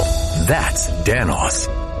That's Danos.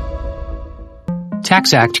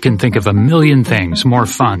 TaxAct can think of a million things more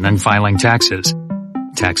fun than filing taxes.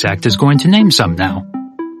 TaxAct is going to name some now.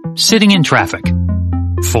 Sitting in traffic.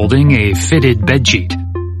 Folding a fitted bedsheet.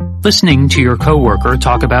 Listening to your coworker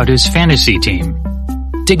talk about his fantasy team.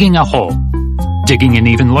 Digging a hole. Digging an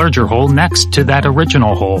even larger hole next to that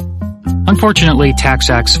original hole. Unfortunately,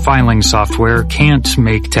 TaxAct's filing software can't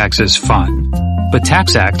make taxes fun. But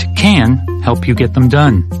TaxAct can help you get them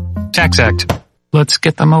done. TaxAct. Let's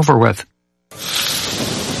get them over with.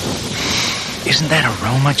 Isn't that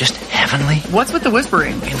aroma just heavenly? What's with the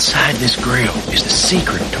whispering? Inside this grill is the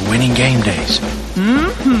secret to winning game days.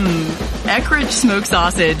 Eckrich smoked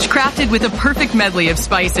sausage, crafted with a perfect medley of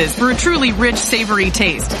spices for a truly rich, savory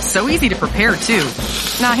taste. So easy to prepare, too.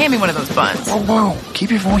 Now hand me one of those buns. Whoa,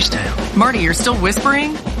 keep your voice down. Marty, you're still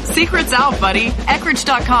whispering? Secret's out, buddy.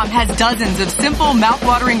 Eckrich.com has dozens of simple,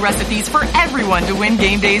 mouth-watering recipes for everyone to win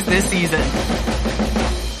game days this season.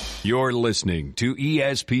 You're listening to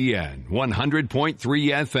ESPN 100.3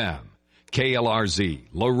 FM, KLRZ,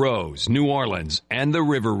 La Rose, New Orleans, and the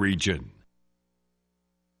River Region.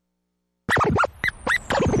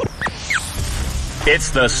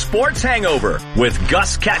 It's the Sports Hangover with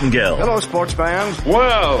Gus Kattengell. Hello, sports fans.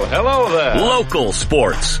 Well, hello there. Local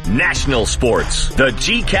sports, national sports. The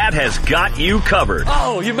GCat has got you covered.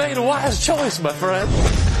 Oh, you made a wise choice, my friend.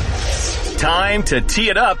 Time to tee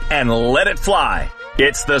it up and let it fly.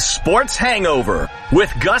 It's the Sports Hangover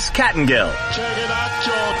with Gus Kattengell. Check it out,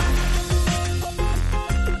 John.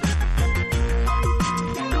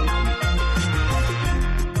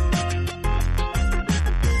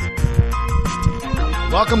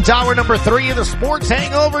 Welcome to hour number 3 of the Sports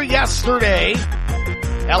Hangover. Yesterday,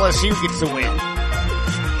 LSU gets the win.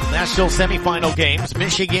 National semifinal games,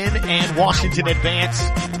 Michigan and Washington advance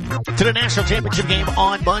to the national championship game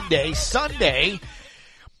on Monday. Sunday,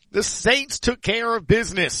 the Saints took care of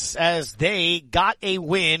business as they got a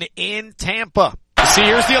win in Tampa. See,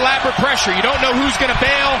 here's the elaborate pressure. You don't know who's going to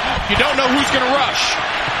bail. You don't know who's going to rush.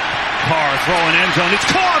 Carr throwing end zone.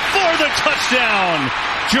 It's Carr for the touchdown.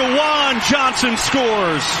 Jawan Johnson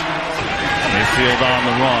scores. Mayfield on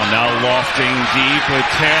the run. Now lofting deep. But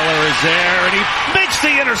Taylor is there, and he makes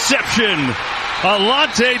the interception.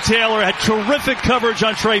 Alontae Taylor had terrific coverage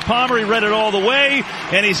on Trey Palmer. He read it all the way,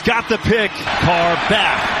 and he's got the pick. Carr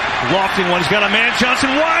back. Lofting one. He's got a man. Johnson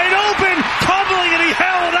wide open. Tumbling, and he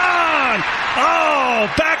held on. Oh,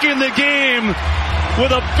 back in the game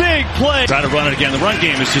with a big play. Try to run it again. The run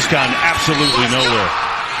game has just gone absolutely nowhere.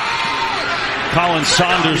 Colin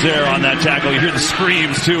Saunders there on that tackle. You hear the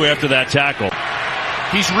screams, too, after that tackle.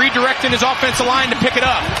 He's redirecting his offensive line to pick it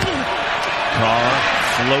up. Carr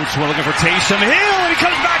floats. We're looking for Taysom Hill, and he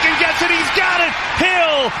comes back and gets it. He's got it.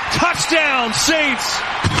 Hill, touchdown, Saints.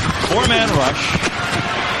 4-man rush.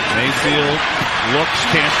 Mayfield looks,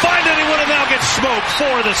 can't find anyone, and now gets smoked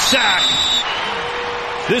for the sack.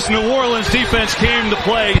 This New Orleans defense came to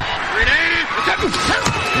play.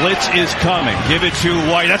 Blitz is coming. Give it to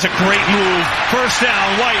White. That's a great move. First down.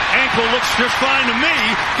 White. Ankle looks just fine to me.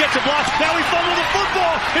 Gets a block. Now he fumbled the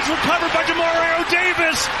football. It's recovered by Demario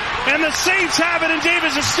Davis. And the Saints have it, and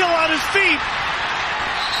Davis is still on his feet.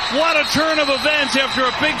 What a turn of events after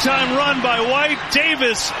a big-time run by White.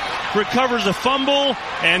 Davis recovers a fumble,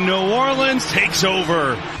 and New Orleans takes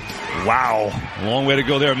over. Wow. Long way to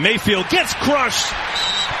go there. Mayfield gets crushed.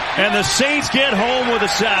 And the Saints get home with a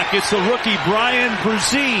sack. It's the rookie Brian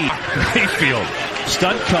Brzee. Mayfield,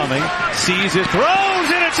 stunt coming, sees it, throws,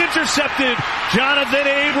 and it's intercepted. Jonathan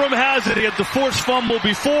Abram has it. He had the forced fumble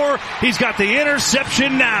before. He's got the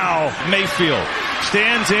interception now. Mayfield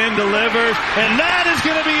stands in, delivers, and that is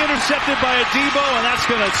going to be intercepted by Adebo, and that's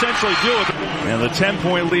going to essentially do it. And the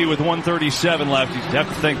 10-point lead with 1:37 left. You have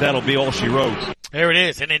to think that'll be all she wrote. There it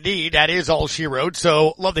is, and indeed, that is all she wrote.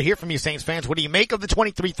 So, love to hear from you, Saints fans. What do you make of the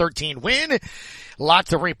 23-13 win?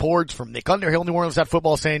 Lots of reports from Nick Underhill, New Orleans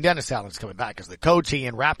football, saying Dennis Allen's coming back as the coach.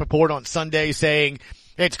 Ian Rappaport on Sunday saying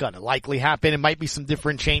it's going to likely happen. It might be some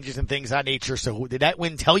different changes and things of that nature. So, did that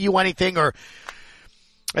win tell you anything? Or,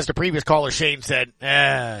 as the previous caller, Shane said,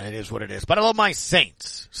 it is what it is. But I love my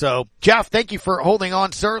Saints. So, Jeff, thank you for holding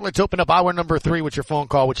on, sir. Let's open up hour number 3 with your phone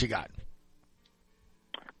call. What you got?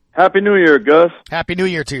 Happy New Year, Gus. Happy New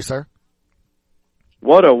Year to you, sir.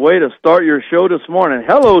 What a way to start your show this morning.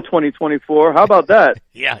 Hello, 2024. How about that?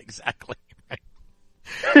 Yeah, exactly.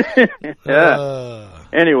 Yeah.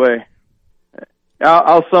 Anyway,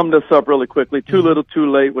 I'll sum this up really quickly. Too little,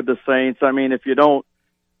 too late with the Saints. I mean, if you don't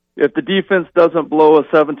if the defense doesn't blow a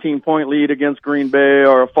 17-point lead against Green Bay,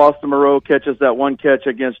 or if Foster Moreau catches that one catch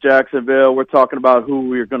against Jacksonville, we're talking about who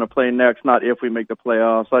we're going to play next, not if we make the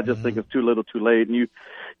playoffs. I just think it's too little too late. And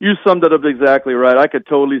you summed it up exactly right. I could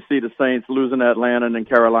totally see the Saints losing to Atlanta and then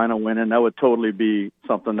Carolina winning. That would totally be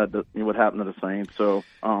something that would happen to the Saints. So,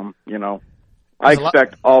 I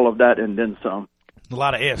expect all of that and then some. A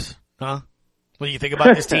lot of ifs, huh? When you think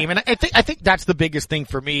about this team. And I think that's the biggest thing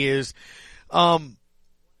for me is,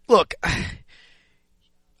 look,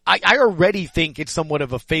 I already think it's somewhat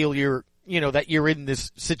of a failure, that you're in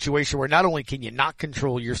this situation where not only can you not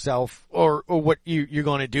control yourself or what you're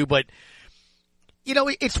going to do, but,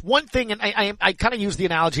 it's one thing, and I kind of use the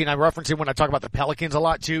analogy, and I reference it when I talk about the Pelicans a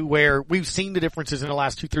lot too, where we've seen the differences in the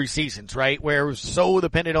last 2-3 seasons, right? Where it was so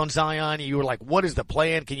dependent on Zion, you were like, what is the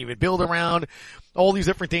plan? Can you even build around all these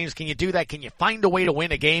different things? Can you do that? Can you find a way to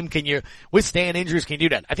win a game? Can you withstand injuries? Can you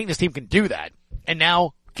do that? I think this team can do that. And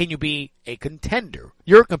now, can you be a contender?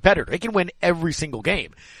 You're a competitor. It can win every single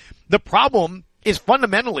game. The problem is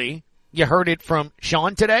fundamentally, you heard it from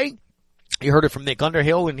Sean today. You heard it from Nick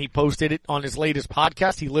Underhill, and he posted it on his latest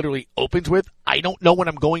podcast. He literally opens with, I don't know what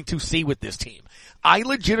I'm going to see with this team. I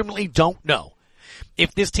legitimately don't know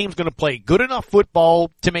if this team's going to play good enough football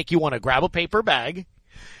to make you want to grab a paper bag,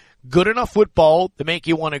 good enough football to make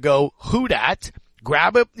you want to go, who dat,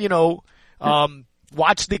 grab a,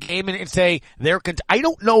 watch the game and say, I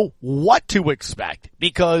don't know what to expect,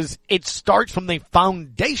 because it starts from the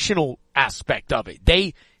foundational aspect of it.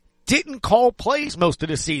 They didn't call plays most of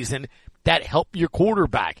the season that help your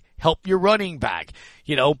quarterback, help your running back.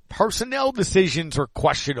 Personnel decisions are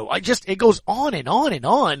questionable. It goes on and on and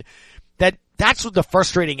on. That's what the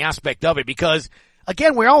frustrating aspect of it, because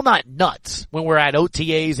again, we're all not nuts when we're at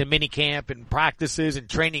OTAs and minicamp and practices and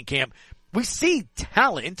training camp. We see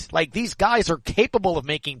talent, like these guys are capable of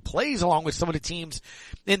making plays along with some of the teams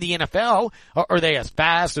in the NFL. Are they as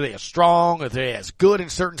fast? Are they as strong? Are they as good in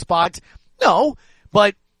certain spots? No,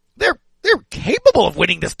 but they're capable of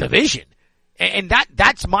winning this division. And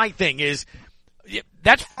that's my thing is,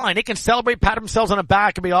 that's fine. They can celebrate, pat themselves on the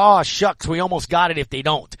back and be, oh shucks, we almost got it if they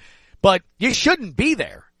don't. But you shouldn't be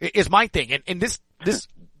there, is my thing. And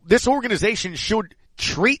this organization should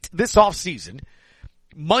treat this offseason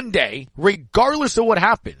Monday, regardless of what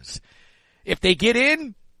happens. If they get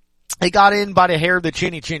in, they got in by the hair of the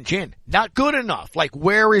chinny chin chin. Not good enough. Like,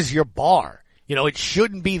 where is your bar? It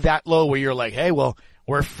shouldn't be that low where you're like, hey, well,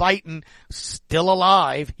 we're fighting, still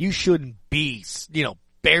alive. You shouldn't be,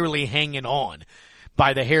 barely hanging on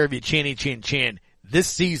by the hair of your chinny chin chin this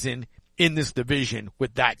season in this division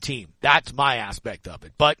with that team. That's my aspect of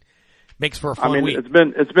it. But makes for a fun week. It's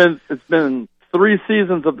been 3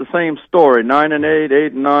 seasons of the same story,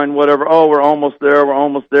 9-8, 8-9, whatever. Oh, we're almost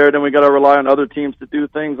there. Then we got to rely on other teams to do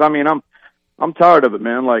things. I mean, I'm tired of it,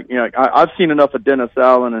 man. Like, I've seen enough of Dennis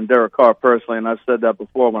Allen and Derek Carr personally, and I've said that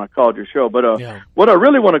before when I called your show. But what I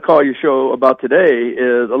really want to call your show about today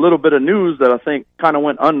is a little bit of news that I think kind of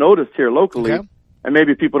went unnoticed here locally, and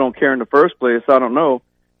maybe people don't care in the first place. I don't know.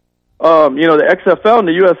 The XFL and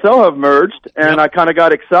the USL have merged, and I kind of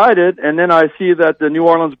got excited, and then I see that the New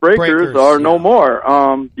Orleans Breakers are no more.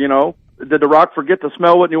 Did The Rock forget to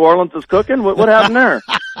smell what New Orleans is cooking? What happened there?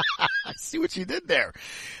 I see what you did there.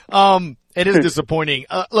 It is disappointing.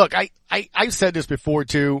 Look, I've said this before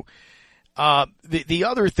too. The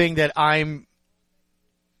other thing that I'm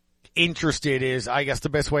interested is, I guess the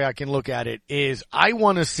best way I can look at it is, I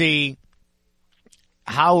want to see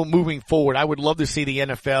how moving forward, I would love to see the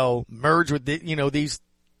NFL merge with these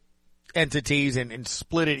entities and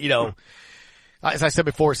split it, as I said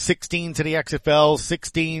before, 16 to the XFL,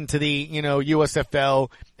 16 to the, USFL,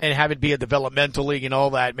 and have it be a developmental league and all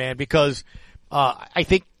that, man, because, I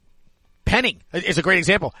think Penning is a great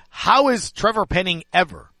example. How is Trevor Penning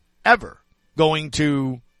ever going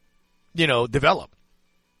to, develop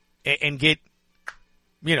and get,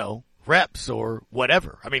 reps or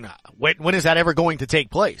whatever? I mean, when is that ever going to take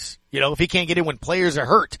place? If he can't get in when players are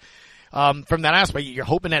hurt, from that aspect, you're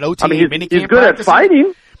hoping that OT minicamp he's good at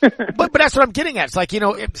fighting. but that's what I'm getting at. It's like,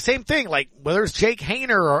 same thing, like whether it's Jake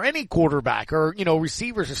Hayner or any quarterback or,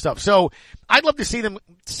 receivers and stuff. So I'd love to see them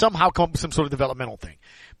somehow come up with some sort of developmental thing.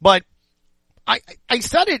 But I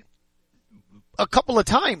said it a couple of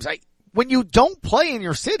times. When you don't play in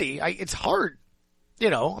your city, it's hard,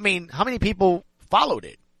 how many people followed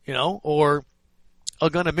it, or are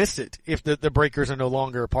going to miss it if the Breakers are no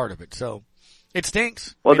longer a part of it. So it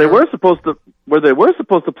stinks. Well, they were supposed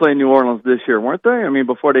to play New Orleans this year, weren't they? I mean,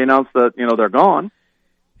 before they announced that, they're gone.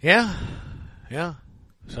 Yeah.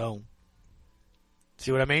 So,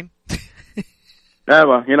 see what I mean? Yeah,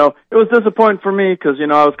 well, it was disappointing for me because,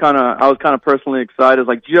 I was kind of personally excited.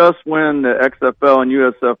 Like just when the XFL and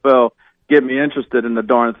USFL get me interested in the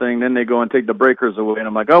darn thing, then they go and take the breakers away, and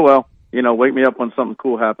I'm like, oh well, wake me up when something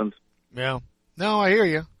cool happens. Yeah. No, I hear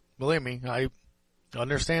you. Believe me, I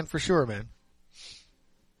understand for sure, man.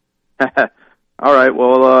 All right.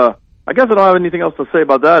 Well, I guess I don't have anything else to say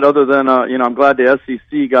about that other than, I'm glad the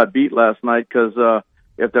SEC got beat last night because,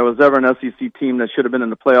 if there was ever an SEC team that should have been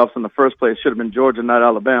in the playoffs in the first place, it should have been Georgia, not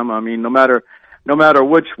Alabama. I mean, no matter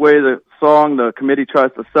which way the committee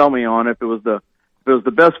tries to sell me on, if it was the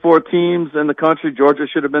best 4 teams in the country, Georgia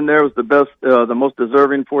should have been there. It was the most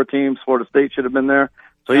deserving 4 teams. Florida State should have been there.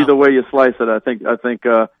 So either way you slice it, I think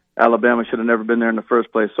Alabama should have never been there in the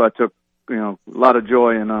first place. So I took, a lot of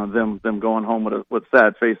joy in them going home with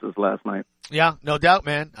sad faces last night. Yeah, no doubt,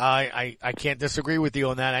 man. I can't disagree with you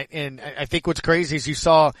on that. I think what's crazy is you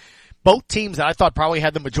saw both teams that I thought probably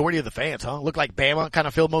had the majority of the fans, huh? Looked like Bama kind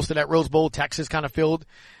of filled most of that Rose Bowl. Texas kind of filled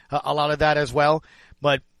a lot of that as well.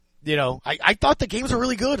 But, I thought the games were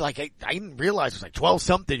really good. Like, I didn't realize it was like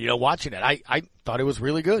 12-something, watching it. I thought it was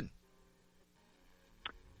really good.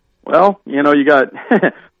 Well, you got,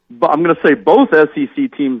 I'm going to say both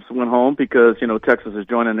SEC teams went home because, Texas is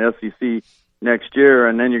joining the SEC next year,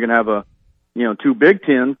 and then you're going to have 2 Big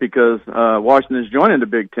Tens because Washington is joining the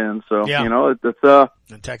Big Ten. So, yeah. It's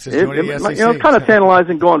and Texas joining the SEC. It's kind of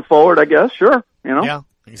tantalizing going forward, I guess. Sure, Yeah,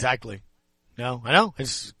 exactly. No, I know.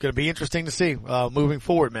 It's going to be interesting to see moving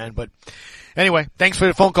forward, man. But anyway, thanks for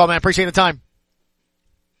the phone call, man. Appreciate the time.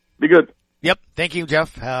 Be good. Yep. Thank you,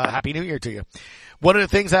 Jeff. Happy New Year to you. One of the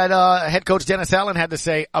things that head coach Dennis Allen had to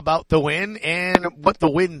say about the win and what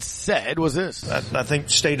the win said was this. I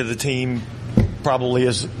think state of the team probably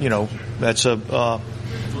is, that's man,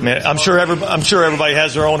 I'm sure everybody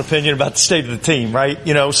has their own opinion about the state of the team, right?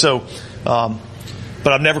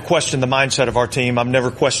 But I've never questioned the mindset of our team. I've never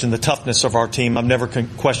questioned the toughness of our team. I've never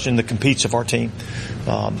questioned the competes of our team.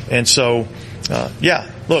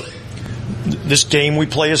 Look, this game we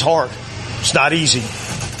play is hard. It's not easy,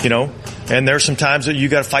 and there's some times that you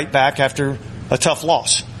got to fight back after a tough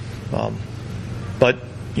loss. But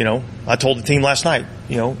I told the team last night,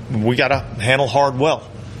 we got to handle hard well.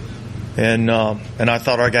 And I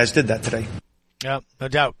thought our guys did that today. Yeah, no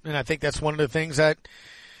doubt. And I think that's one of the things that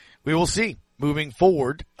we will see moving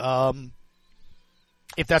forward,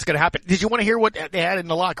 if that's going to happen. Did you want to hear what they had in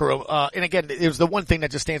the locker room? And again, it was the one thing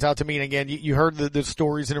that just stands out to me. And again, you heard the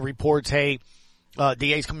stories and the reports. Hey,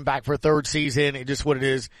 DA's coming back for a 3rd season. It's just what it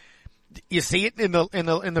is. You see it in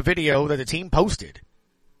the video that the team posted.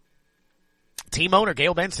 Team owner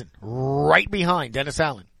Gail Benson right behind Dennis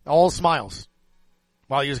Allen, all smiles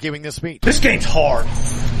while he was giving this speech. This game's hard.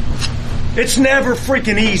 It's never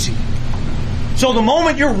freaking easy. So the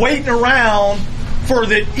moment you're waiting around for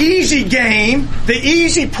the easy game, the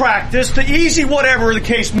easy practice, the easy whatever the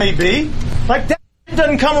case may be, like that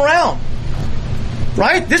doesn't come around.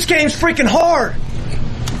 Right? This game's freaking hard.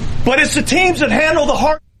 But it's the teams that handle the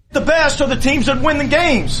hard the best are the teams that win the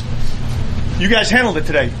games. You guys handled it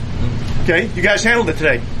today. Okay? You guys handled it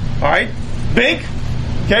today. All right? Bink?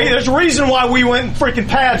 Okay? There's a reason why we went in freaking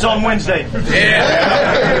pads on Wednesday.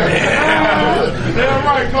 Yeah.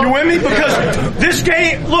 You with me? Because this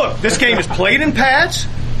game is played in pads,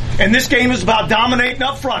 and this game is about dominating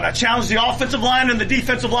up front. I challenge the offensive line and the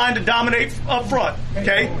defensive line to dominate up front.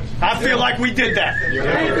 Okay? I feel like we did that.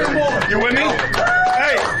 You with me?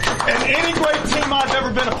 Hey, and any great team I've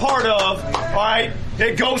ever been a part of, all right,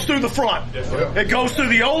 it goes through the front. It goes through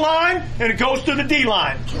the O-line, and it goes through the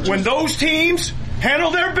D-line. When those teams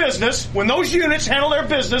handle their business, when those units handle their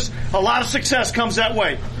business, a lot of success comes that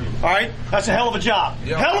way. All right? That's a hell of a job.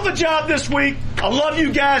 Yep. Hell of a job this week. I love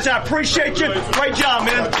you guys. I appreciate you. Great job,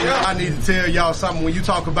 man. I need to tell y'all something. When you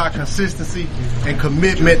talk about consistency and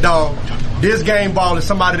commitment, dog, this game ball is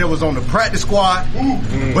somebody that was on the practice squad,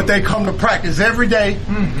 but they come to practice every day.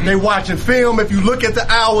 They watching film. If you look at the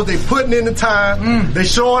hours, they putting in the time. They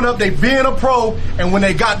showing up. They being a pro. And when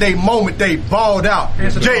they got their moment, they balled out.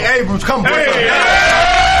 Jay Abrams, come break up.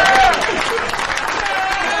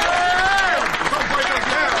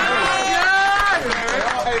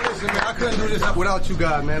 I couldn't do this without you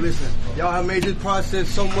guys, man. Listen, y'all have made this process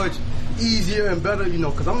so much easier and better,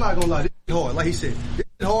 because I'm not going to lie, this is hard. Like he said, this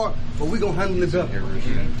is hard, but we going to handle it better.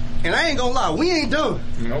 And I ain't going to lie, we ain't done.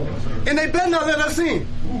 And they better not let us in.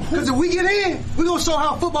 Because if we get in, we going to show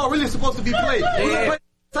how football really is supposed to be played. We're going to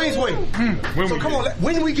play Saints way. So come on,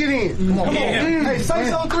 when we get in? Come on. Hey,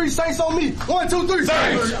 Saints on 3, Saints on me. 1, 2, 3,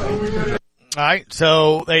 Saints. All right,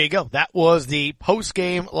 so there you go. That was the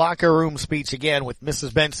post-game locker room speech again with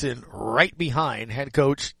Mrs. Benson right behind head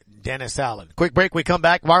coach Dennis Allen. Quick break. We come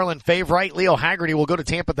back. Marlon Favorite, Leo Haggerty will go to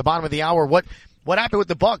Tampa at the bottom of the hour. What happened with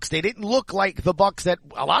the Bucs? They didn't look like the Bucs that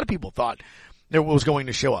a lot of people thought there was going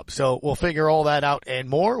to show up. So we'll figure all that out and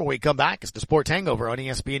more when we come back. It's the Sports Hangover on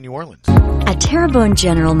ESPN New Orleans. At Terrebonne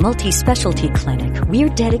General Multi-Specialty Clinic, we're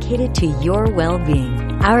dedicated to your well-being.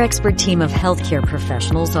 Our expert team of healthcare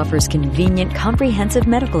professionals offers convenient, comprehensive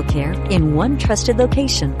medical care in one trusted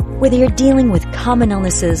location. Whether you're dealing with common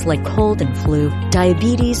illnesses like cold and flu,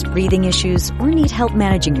 diabetes, breathing issues, or need help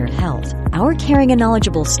managing your health, our caring and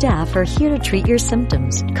knowledgeable staff are here to treat your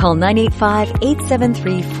symptoms. Call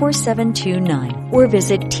 985-873-4729 or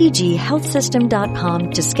visit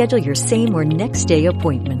tghealthsystem.com to schedule your same or next day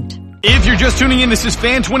appointment. If you're just tuning in, this is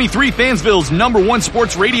Fan 23, Fansville's #1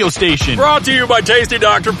 sports radio station. Brought to you by Tasty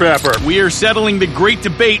Dr. Pepper. We are settling the great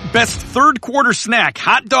debate, best third quarter snack,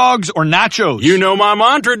 hot dogs or nachos? You know my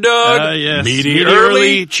mantra, Doug. Yes. Meaty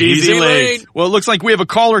early, cheesy late. Well, it looks like we have a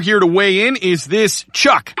caller here to weigh in. Is this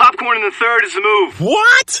Chuck? Popcorn in the third is the move.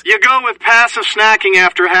 What? You go with passive snacking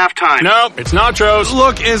after halftime. No, it's nachos.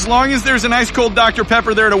 Look, as long as there's an ice cold Dr.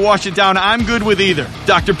 Pepper there to wash it down, I'm good with either.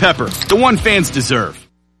 Dr. Pepper, the one fans deserve.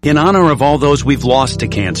 In honor of all those we've lost to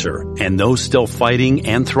cancer and those still fighting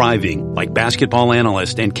and thriving, like basketball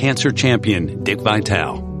analyst and cancer champion Dick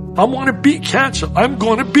Vitale. I want to beat cancer. I'm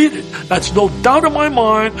going to beat it. That's no doubt in my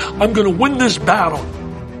mind. I'm going to win this battle.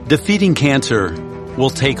 Defeating cancer will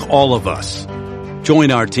take all of us. Join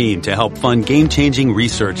our team to help fund game-changing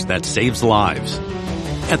research that saves lives.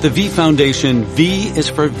 At the V Foundation, V is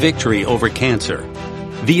for victory over cancer.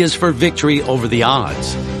 V is for victory over the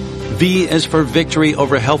odds. V is for victory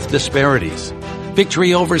over health disparities,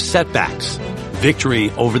 victory over setbacks, victory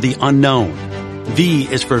over the unknown. V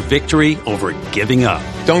is for victory over giving up.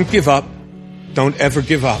 Don't give up. Don't ever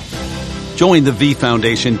give up. Join the V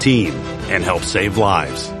Foundation team and help save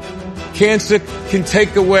lives. Cancer can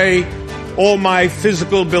take away all my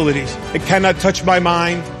physical abilities. It cannot touch my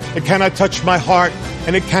mind, it cannot touch my heart,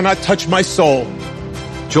 and it cannot touch my soul.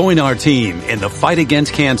 Join our team in the fight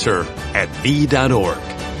against cancer at V.org.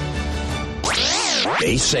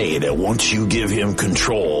 They say that once you give him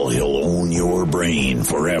control, he'll own your brain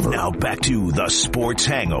forever. Now back to the Sports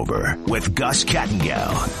Hangover with Gus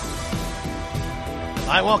Kattengell.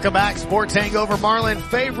 Hi, welcome back. Sports Hangover. Marlon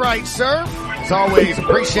Favorite, sir. As always,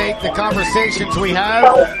 appreciate the conversations we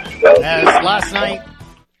have. As last night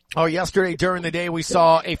or yesterday during the day, we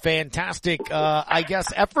saw a fantastic,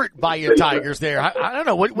 effort by your Tigers there. I don't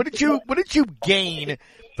know. What did you gain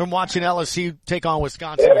from watching LSU take on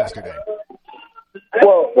Wisconsin yesterday?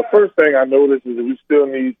 Well, the first thing I noticed is that we still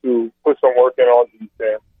need to put some work in on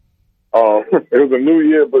defense. It was a new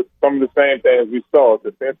year, but some of the same things we saw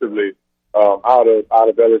defensively out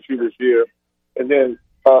of LSU this year. And then,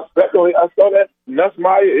 secondly, I saw that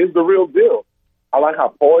Nussmeier is the real deal. I like how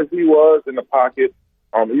poised he was in the pocket.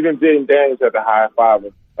 Even Jaden Daniels had the high five,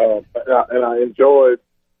 and I enjoyed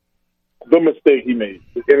the mistake he made,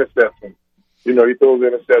 the interception. You know, he throws the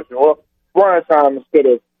interception. Well, Brian Time, instead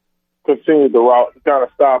of continued the route, he kind of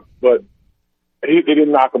stopped, but he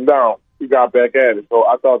didn't knock him down. He got back at it. So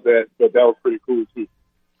I thought that was pretty cool, too.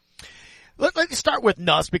 Let's start with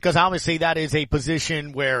Nuss, because obviously that is a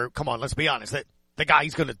position where, come on, let's be honest, that the guy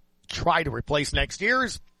he's going to try to replace next year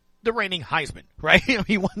is the reigning Heisman, right?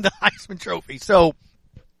 He won the Heisman Trophy. So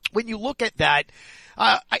when you look at that,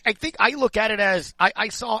 I think I look at it as I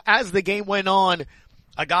saw as the game went on,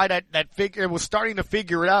 a guy that was starting to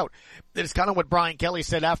figure it out. That is kind of what Brian Kelly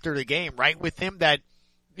said after the game, right? With him, that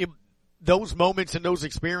those moments and those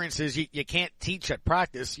experiences you can't teach at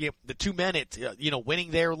practice. The 2 minutes,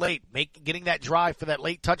 winning there late, getting that drive for that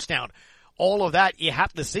late touchdown, all of that, you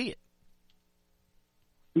have to see it.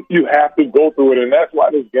 You have to go through it, and that's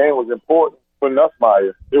why this game was important for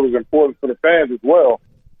Nussmeier. It was important for the fans as well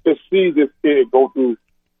to see this kid go through.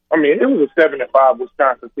 I mean, it was a 7-5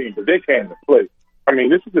 Wisconsin team, but they came to play. I mean,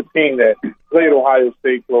 this is a team that played Ohio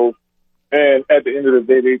State close, and at the end of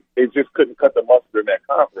the day, they just couldn't cut the mustard in that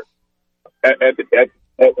conference. At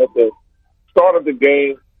the start of the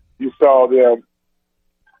game, you saw them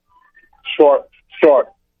short,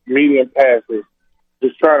 medium passes,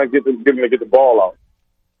 just trying to get them to get the ball out.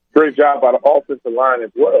 Great job by the offensive line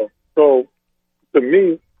as well. So, to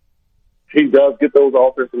me, he does get those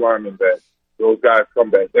offensive linemen back. Those guys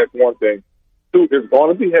come back. That's one thing. Two, there's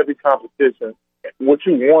going to be heavy competition. What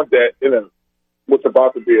you want that in what's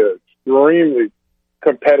about to be an extremely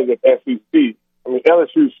competitive SEC. I mean,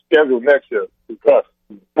 LSU's schedule next year is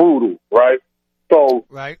brutal, right? So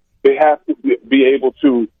they have to be able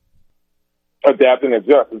to adapt and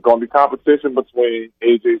adjust. There's going to be competition between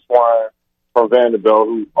A.J. Swine from Vanderbilt,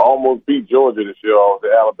 who almost beat Georgia this year. The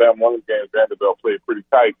Alabama, one of the games Vanderbilt played pretty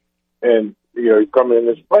tight. And, he's coming in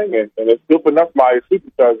the spring, and it's good for Nussmeier, too,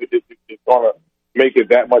 because it's going to make it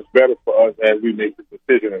that much better for us as we make the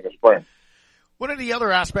decision in the spring. One of the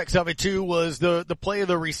other aspects of it, too, was the play of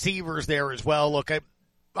the receivers there as well. Look,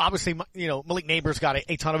 obviously, Malik Neighbors got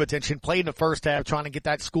a ton of attention, played in the first half trying to get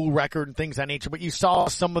that school record and things of that nature, but you saw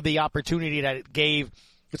some of the opportunity that it gave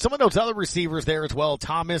some of those other receivers there as well.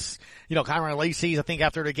 Thomas, Kyron Lacey's, I think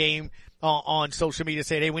after the game on social media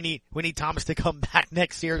said, hey, we need Thomas to come back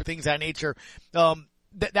next year, things of that nature.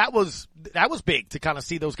 That was big to kind of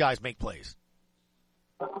see those guys make plays.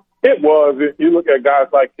 It was. If you look at guys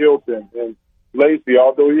like Hilton and Lacey,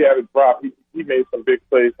 although he had a drop, he made some big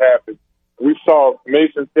plays happen. We saw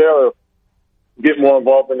Mason Taylor get more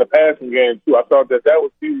involved in the passing game, too. I thought that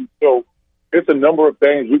was huge. So it's a number of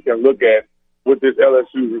things we can look at with this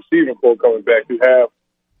LSU receiving corps coming back. You have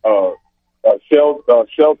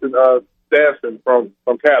Shelton Sampson from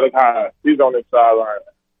Catholic High. He's on the sideline.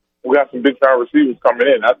 We got some big-time receivers coming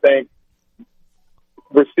in. I think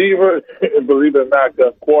receiver, and believe it or not,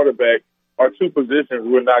 the quarterback are two positions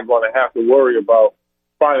we're not going to have to worry about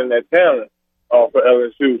finding that talent for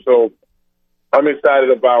LSU. So I'm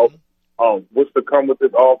excited about what's to come with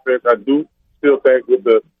this offense. I do still think with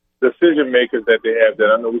the decision makers that they have,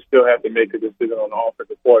 that I know we still have to make a decision on the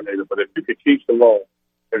offensive coordinator. But if you could keep Salone,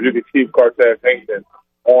 if you could keep Cartaz Hankton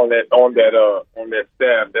on that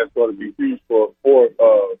staff, that's going to be huge for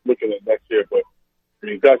looking at next year. But I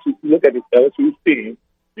mean, guys, you look at this LSU team,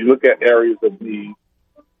 you look at areas of need.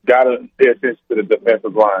 Got to pay attention to the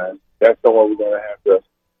defensive line. That's the one we're going to have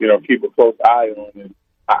to, keep a close eye on. And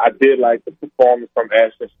I did like the performance from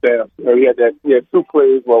Ashton Stamps. He had two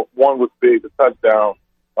plays. Well, one was big, the touchdown,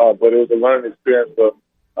 but it was a learning experience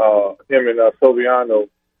for him and Toviano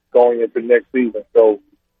going into next season. So,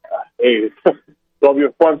 hey, it's going to be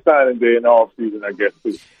a fun signing day in the off season, I guess,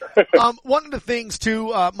 too. One of the things, too,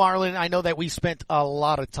 Marlon, I know that we spent a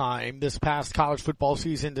lot of time this past college football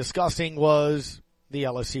season discussing was the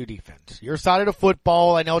LSU defense. Your side of the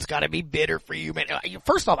football, I know it's got to be bitter for you, man.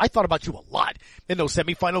 First off, I thought about you a lot in those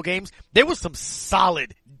semifinal games. There was some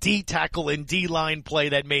solid D-tackle and D-line play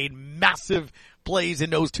that made massive plays in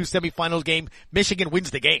those two semifinals games. Michigan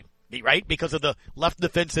wins the game, right? Because of the left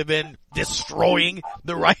defensive end destroying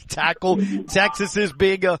the right tackle. Texas's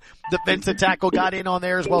big defensive tackle got in on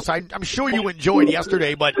there as well. So I'm sure you enjoyed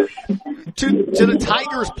yesterday, but to the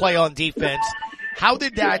Tigers' play on defense, how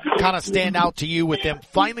did that kind of stand out to you with them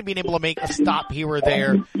finally being able to make a stop here or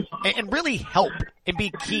there and really help and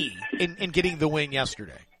be key in getting the win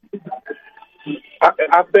yesterday?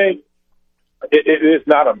 I think it is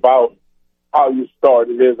not about how you start.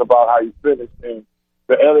 It is about how you finish. And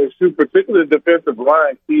the LSU, particularly the defensive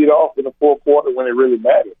line, keyed off in the fourth quarter when it really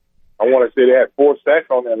mattered. I want to say they had 4 sacks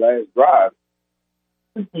on that last drive.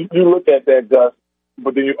 You look at that, Gus,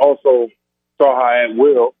 but then you also saw how at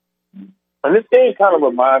will. And this game kind of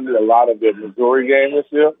reminded a lot of the Missouri game this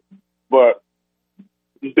year, but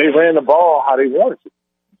they ran the ball how they wanted to.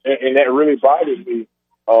 And that really bothered me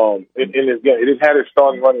in this game. It didn't have a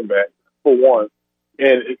starting running back, for one.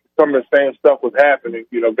 And some of the same stuff was happening,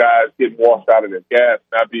 guys getting washed out of their gas,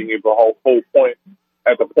 not being able to hold point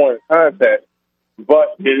at the point of contact.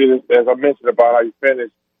 But it is, as I mentioned about how you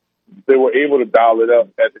finished, they were able to dial it up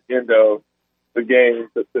at the end of the game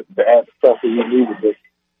to add stuff that we needed to.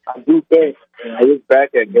 I do think, and I look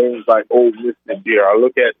back at games like Ole Miss this year. I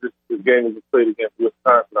look at this game that was played against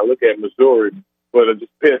Wisconsin. I look at Missouri, but I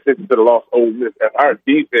just pay attention to the loss of Ole Miss. If our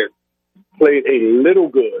defense played a little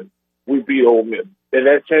good, we beat Ole Miss. And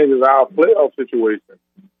that changes our playoff situation.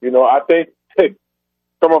 I think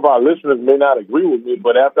some of our listeners may not agree with me,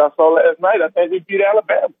 but after I saw last night, I think we beat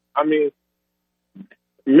Alabama. I mean,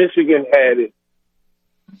 Michigan had it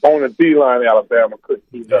on the D-line. Alabama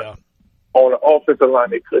couldn't do nothing. Yeah. On the offensive line,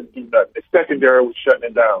 they couldn't do nothing. The secondary was shutting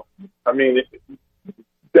it down. I mean,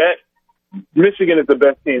 Michigan is the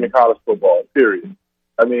best team in college football, period.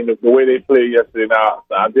 I mean, the way they played yesterday. Now,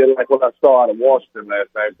 I did like what I saw out of Washington last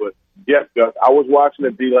night, but yes, Gus, I was watching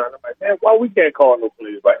the D-line. I'm like, man, why we can't call no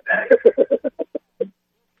plays like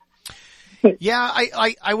that? Yeah,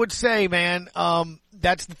 I would say, man,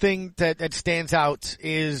 that's the thing that stands out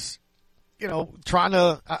is, trying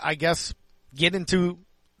to, I guess, get into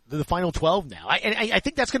the final 12 now. I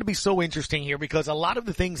think that's going to be so interesting here because a lot of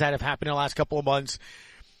the things that have happened in the last couple of months,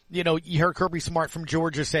 you heard Kirby Smart from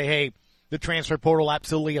Georgia say, hey, the transfer portal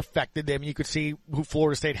absolutely affected them. You could see who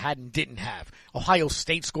Florida State had and didn't have. Ohio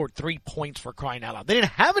State scored 3 points for crying out loud. They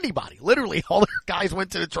didn't have anybody. Literally, all their guys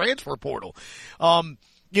went to the transfer portal.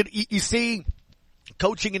 You see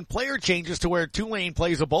coaching and player changes to where Tulane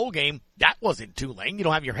plays a bowl game. That wasn't Tulane. You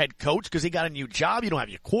don't have your head coach because he got a new job. You don't have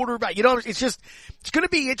your quarterback. it's going to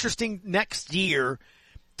be interesting next year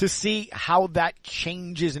to see how that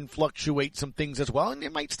changes and fluctuates some things as well. And there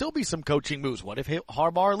might still be some coaching moves. What if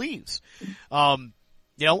Harbaugh leaves? How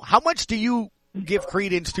much do you give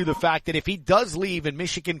credence to the fact that if he does leave and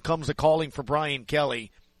Michigan comes a calling for Brian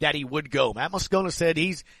Kelly, that he would go? Matt Moscona said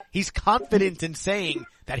he's confident in saying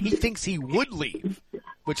that he thinks he would leave,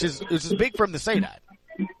 which is big for him to say that.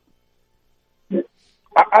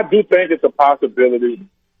 I do think it's a possibility.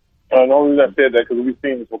 And the only reason I said that because we've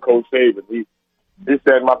seen this with Coach Saban. He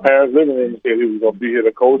said my parents living in and said he was going to be here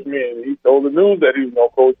to coach me, and he told the news that he was going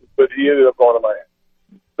to coach me, but he ended up going to Miami.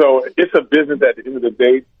 So it's a business at the end of the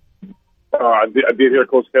day. I did hear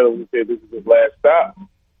Coach Kelly when he said this is his last stop.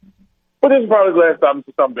 But this is probably his last stop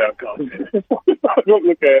until something better comes. Don't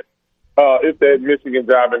look at if that Michigan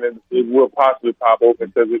job, and it will possibly pop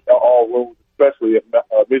open because it's all rooms, especially if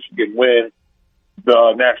Michigan wins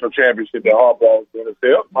the national championship that Harbaugh is going to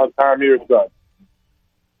say, my time here is done,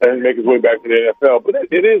 and make his way back to the NFL. But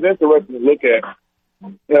it is interesting to look at,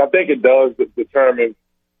 and I think it does determine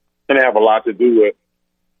and have a lot to do with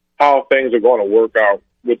how things are going to work out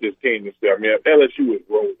with this team this year. I mean, if LSU is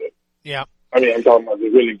rolling, yeah. I mean, I'm talking about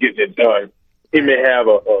really getting it done. He may have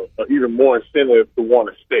a even more incentive to want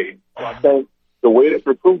to stay. I think the way this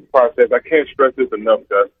recruiting process, I can't stress this enough,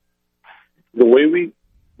 Gus. The way we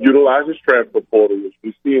utilize this transfer portal, which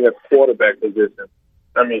we see in that quarterback position,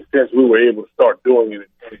 I mean, since we were able to start doing it,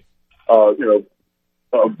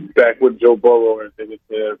 back with Joe Burrow and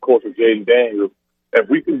of course with Jaden Daniels, if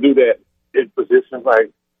we can do that in positions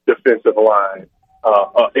like defensive line,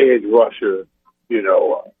 edge rusher,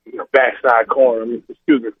 backside corner,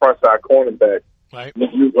 frontside cornerback, right?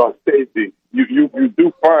 You safety. You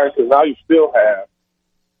do fine because now you still have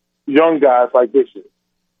young guys like this year.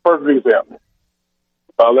 Perfect example.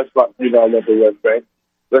 Let's not, let the West Bank.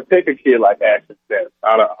 Let's take a kid like Ashton Stamps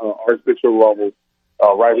out of Archbishop Rumble,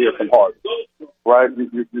 right here from Harvard. Right?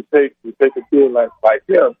 You take a kid like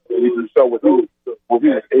him, and you can show what he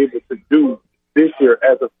was able to do this year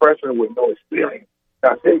as a freshman with no experience.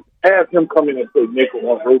 Now, have him come in and play nickel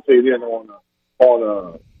or rotate in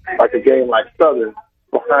on a game like Southern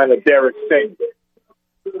behind a Derek Saint,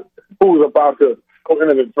 who's about to go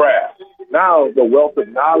into the draft. Now, the wealth of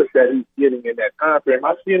knowledge that he's getting in that time frame,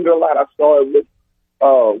 I've seen it a lot. I saw it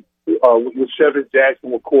with Chevy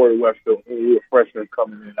Jackson, with Corey Westfield, when he was a freshman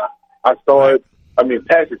coming in. I saw it. I mean,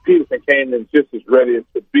 Patrick Peterson came in just as ready as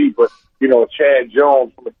to be, but, Chad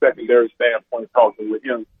Jones, from a secondary standpoint, talking with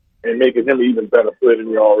him and making him an even better player than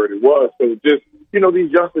he already was. So just,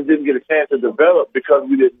 these youngsters didn't get a chance to develop because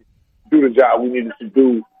we didn't do the job we needed to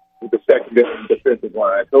do with the secondary and defensive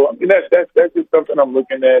line. So, I mean, that's just something I'm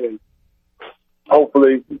looking at, and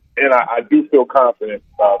hopefully, and I do feel confident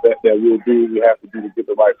that we'll do what we have to do to get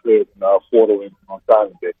the right players in our portal and on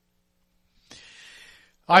signing day.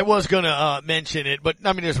 I was going to mention it, but,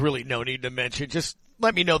 I mean, there's really no need to mention. Just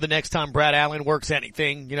let me know the next time Brad Allen works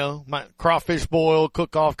anything, my crawfish boil,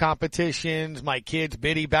 cook-off competitions, my kids'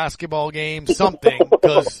 biddy basketball games, something,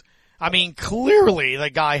 because, I mean, clearly the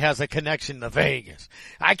guy has a connection to Vegas.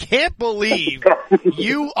 I can't believe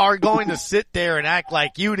you are going to sit there and act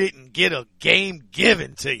like you didn't get a game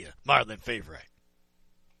given to you, Marlon Favre.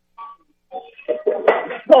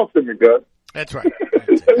 Talk to me, Gus. That's right.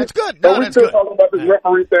 That's good. No, are we still talking about this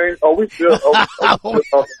referee thing? Are we still talking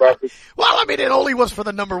about this? Well, I mean, it only was for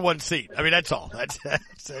the number one seat. I mean, that's all. That's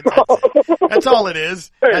all it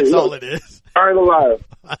is. Hey, that's look, all it is. I ain't lie.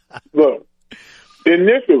 Look,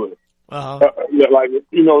 initially,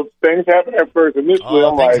 things happen at first. Initially,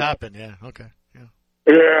 I'm things like, happen. Yeah. Okay.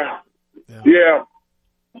 Yeah.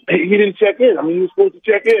 He didn't check in. I mean, he was supposed to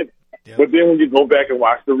check in. Yeah. But then when you go back and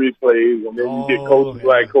watch the replays, and then you get coaches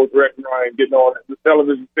like Coach Rex Ryan getting on the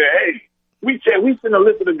television saying, hey, we sent a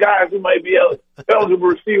list of the guys who might be eligible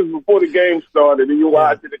receivers before the game started, and you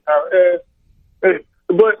watch it.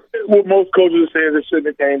 But what most coaches are saying, it shouldn't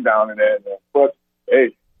have came down to that. But,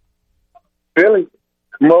 hey, Philly,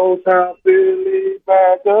 Motown Philly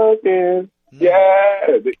back again.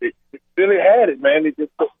 Yeah, Philly had it, man.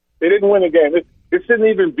 They didn't win the game. It shouldn't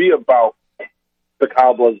even be about the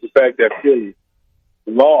Cowboys, the fact that Philly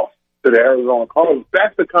lost to the Arizona Cardinals.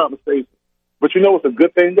 That's the conversation. But you know what's a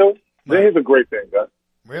good thing, though? Here's a great thing, guys.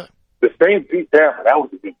 Really? The Saints beat Tampa. That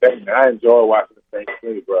was a good thing, man. I enjoy watching the Saints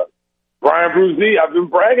play, bro. Brian Bruzzese, I've been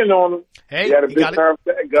bragging on him. Hey, he had a big time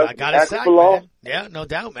sack, Gus. I got a sack, man. Yeah, no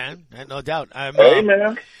doubt, man. No doubt. Hey,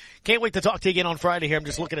 man. Can't wait to talk to you again on Friday here. I'm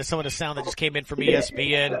just looking at some of the sound that just came in from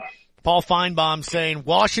ESPN. Paul Feinbaum saying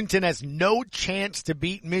Washington has no chance to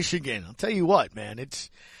beat Michigan. I'll tell you what, man, it's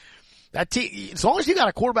that team. As long as you got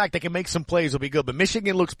a quarterback that can make some plays, will be good. But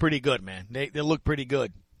Michigan looks pretty good, man. They look pretty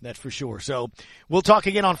good. That's for sure. So we'll talk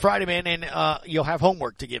again on Friday, man, and you'll have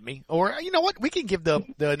homework to give me. Or you know what? We can give the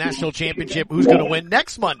national championship who's going to win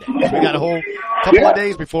next Monday. We got a whole couple of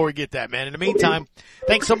days before we get that, man. In the meantime,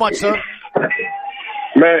 thanks so much, sir.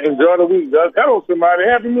 Man, enjoy the week, Gus. Hello, somebody.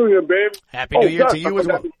 Happy New Year, baby. Happy New Year Gus, to you as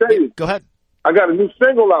well. Go ahead. I got a new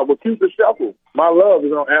single out with Keep the Shuffle. My Love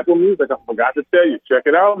is on Apple Music. I forgot to tell you. Check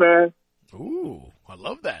it out, man. Ooh, I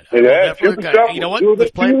love that. Yeah, Keep the Shuffle. You know what?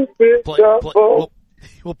 Let's play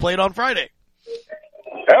we'll play it on Friday.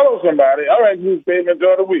 Hello, somebody. All right, you baby.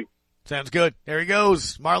 Enjoy the week. Sounds good. There he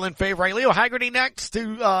goes. Marlon Favre. Leo Haggerty next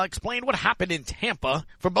to explain what happened in Tampa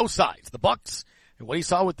from both sides. The Bucs and what he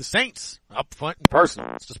saw with the Saints up front and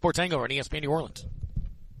personal. It's the Sports Hangover on ESPN New Orleans.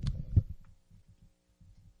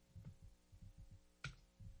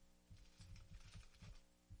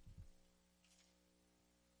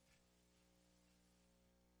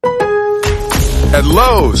 At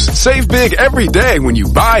Lowe's, save big every day when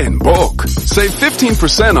you buy in bulk. Save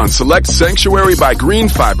 15% on select Sanctuary by Green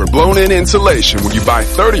Fiber blown-in insulation when you buy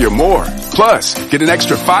 30 or more. Plus, get an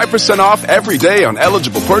extra 5% off every day on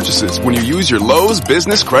eligible purchases when you use your Lowe's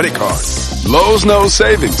Business Credit Card. Lowe's knows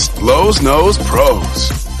savings. Lowe's knows pros.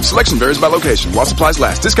 Selection varies by location. While supplies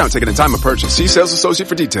last. Discount taken in time of purchase. See sales associate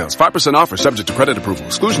for details. 5% offer subject to credit approval.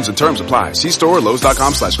 Exclusions and terms apply. See store or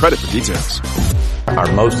Lowe's.com/credit for details.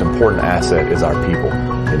 Our most important asset is our people.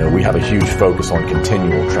 You know, we have a huge focus on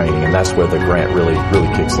continual training, and that's where the grant really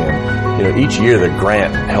kicks in. You know, each year the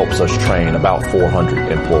grant helps us train about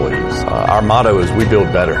 400 employees. Our motto is we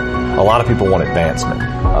build better. A lot of people want advancement.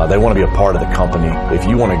 They want to be a part of the company. If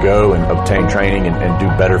you want to go and obtain training and do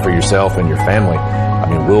better for yourself and your family, I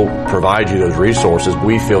mean, we'll provide you those resources.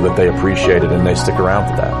 We feel that they appreciate it and they stick around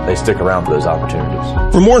for that. They stick around for those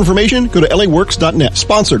opportunities. For more information, go to laworks.net.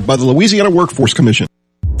 Sponsored by the Louisiana Workforce Commission.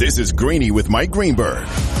 This is Greeny with Mike Greenberg.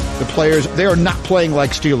 The players, they are not playing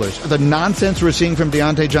like Steelers. The nonsense we're seeing from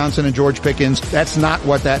Deontay Johnson and George Pickens, that's not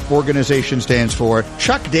what that organization stands for.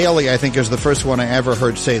 Chuck Daly, I think, is the first one I ever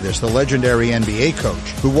heard say this, the legendary NBA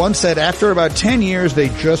coach, who once said after about 10 years, they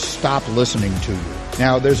just stop listening to you.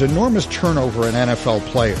 Now, there's enormous turnover in NFL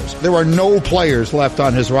players. There are no players left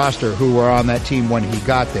on his roster who were on that team when he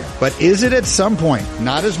got there. But is it at some point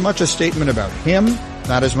not as much a statement about him,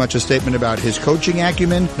 not as much a statement about his coaching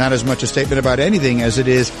acumen, not as much a statement about anything as it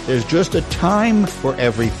is there's just a time for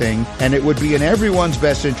everything, and it would be in everyone's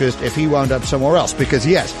best interest if he wound up somewhere else. Because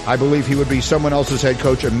yes, I believe he would be someone else's head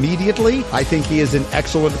coach immediately. I think he is an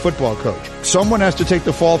excellent football coach. Someone has to take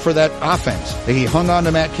the fall for that offense. He hung on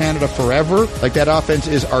to Matt Canada forever. Like, that offense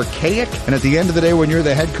is archaic, and at the end of the day, when you're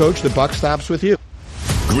the head coach, the buck stops with you.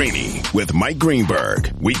 Greeny with Mike Greenberg.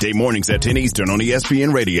 Weekday mornings at 10 Eastern on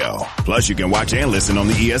ESPN Radio. Plus, you can watch and listen on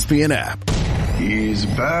the ESPN app. He's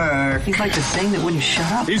back. He's like the thing that wouldn't shut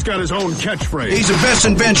up. He's got his own catchphrase. He's the best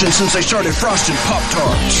invention since they started frosted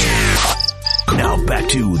Pop-Tarts. Now back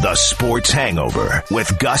to the Sports Hangover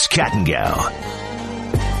with Gus Kattengell.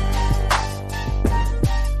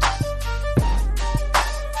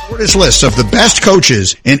 Shortest list of the best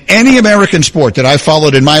coaches in any American sport that I've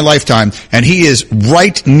followed in my lifetime, and he is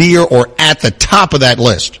right near or at the top of that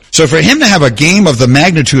list. So for him to have a game of the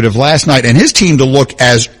magnitude of last night and his team to look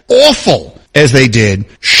as awful as they did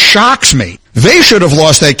shocks me. They should have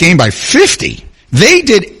lost that game by 50. They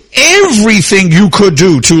did everything you could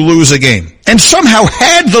do to lose a game and somehow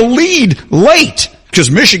had the lead late,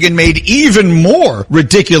 because Michigan made even more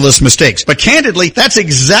ridiculous mistakes. But candidly, that's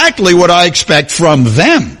exactly what I expect from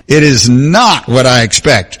them. It is not what I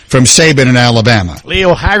expect from Saban and Alabama.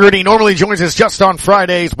 Leo Haggerty normally joins us just on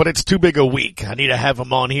Fridays, but it's too big a week. I need to have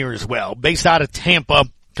him on here as well. Based out of Tampa,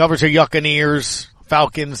 covers the Buccaneers,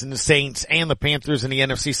 Falcons, and the Saints, and the Panthers in the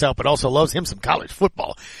NFC South, but also loves him some college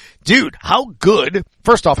football. Dude, how good?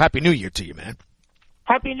 First off, Happy New Year to you, man.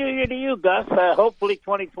 Happy New Year to you, Gus. Hopefully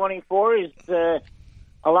 2024 is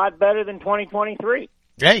a lot better than 2023.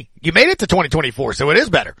 Hey, you made it to 2024, so it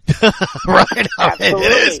is better. Right? Absolutely.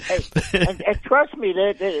 It is. Hey, and trust me,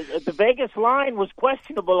 the Vegas line was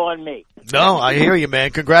questionable on me. No, I hear you,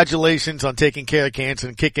 man. Congratulations on taking care of cancer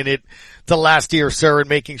and kicking it to last year, sir, and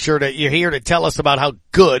making sure that you're here to tell us about how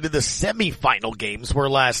good the semifinal games were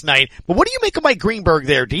last night. But what do you make of Mike Greenberg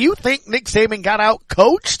there? Do you think Nick Saban got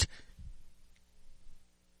out-coached?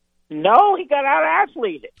 No, he got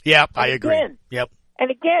out-athleted. Yep, I agree. Yep. And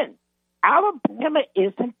again, Alabama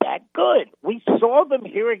isn't that good. We saw them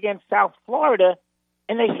here against South Florida,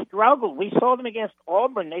 and they struggled. We saw them against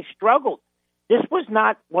Auburn. They struggled. This was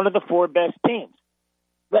not one of the four best teams.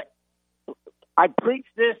 But I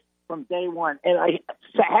preached this from day one, and I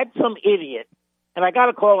had some idiot, and I got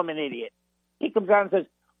to call him an idiot. He comes out and says,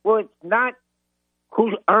 well, it's not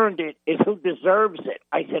who earned it, it's who deserves it.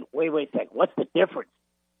 I said, wait a second, what's the difference?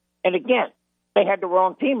 And again, they had the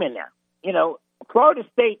wrong team in there. You know, Florida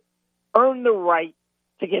State earned the right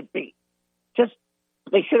to get beat. Just,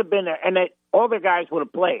 they should have been there, and all their guys would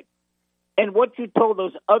have played. And what you told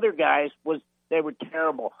those other guys was they were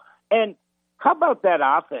terrible. And how about that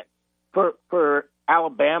offense for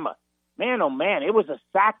Alabama? Man, oh man, it was a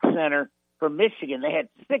sack center for Michigan. They had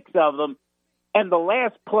 6 of them, and the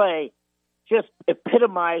last play just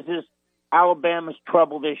epitomizes Alabama's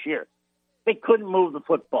trouble this year. They couldn't move the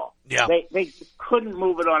football. Yeah. They just couldn't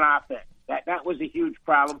move it on offense. That was a huge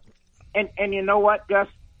problem. And you know what, Gus?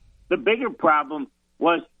 The bigger problem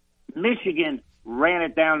was Michigan ran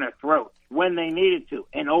it down their throats when they needed to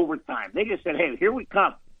in overtime. They just said, hey, here we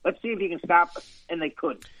come. Let's see if you can stop us. And they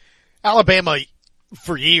couldn't. Alabama,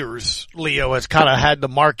 for years, Leo, has kind of had the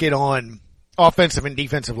market on offensive and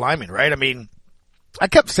defensive linemen, right? I mean, I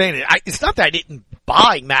kept saying it. It's not that I didn't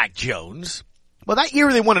buy Mac Jones. Well, that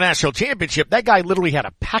year they won a national championship, that guy literally had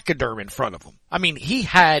a pachyderm in front of him. I mean, he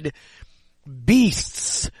had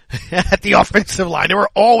beasts at the offensive line.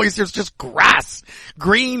 There's just grass,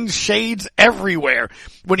 green shades everywhere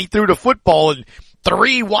when he threw the football, and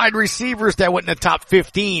 3 wide receivers that went in the top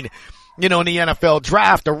 15, in the NFL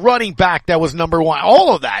draft, a running back that was number 1,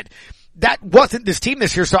 all of that. That wasn't this team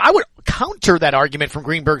this year. So I would counter that argument from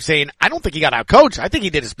Greenberg saying, I don't think he got out-coached. I think he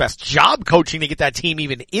did his best job coaching to get that team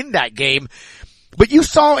even in that game. But you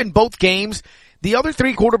saw in both games, the other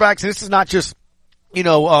 3 quarterbacks, and this is not just,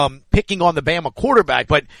 picking on the Bama quarterback,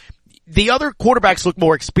 but the other quarterbacks look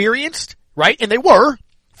more experienced, right? And they were,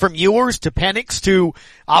 from Ewers to Penix to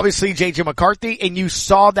obviously J.J. McCarthy, and you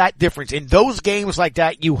saw that difference. In those games like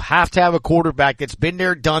that, you have to have a quarterback that's been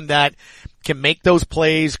there, done that, can make those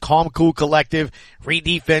plays, calm, cool, collective, read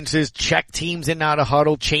defenses, check teams in and out of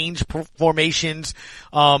huddle, change formations,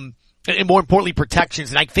 and more importantly,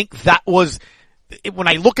 protections. And I think that was, when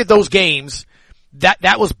I look at those games,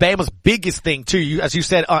 that was Bama's biggest thing too. As you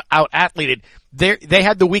said, out-athleted. They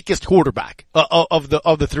had the weakest quarterback of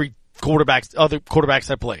the 3 quarterbacks, other quarterbacks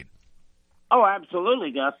that played. Oh,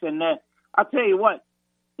 absolutely, Gus. And I'll tell you what,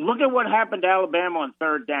 look at what happened to Alabama on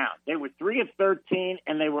 3rd down. They were 3 of 13,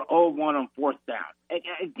 and they were 0-1 on 4th down.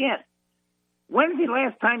 Again, when's the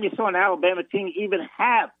last time you saw an Alabama team even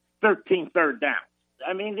have 13 3rd downs?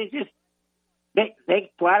 I mean,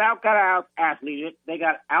 they flat out got out-athleted. They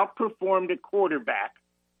got outperformed at quarterback,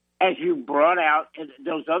 as you brought out. And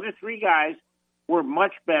those other 3 guys were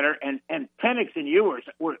much better, and Penix and Ewers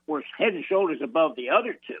were head and shoulders above the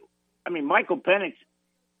other 2. I mean, Michael Penix,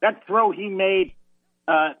 that throw he made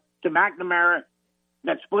to McNamara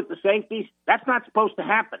that split the safeties, that's not supposed to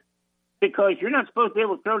happen, because you're not supposed to be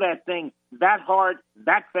able to throw that thing that hard,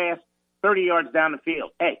 that fast, 30 yards down the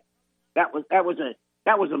field. Hey, that was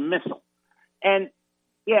a missile. And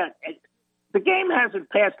yeah, the game hasn't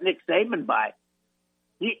passed Nick Saban by.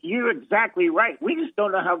 You're exactly right. We just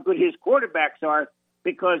don't know how good his quarterbacks are,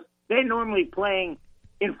 because they're normally playing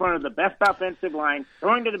in front of the best offensive line,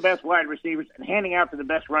 throwing to the best wide receivers, and handing out to the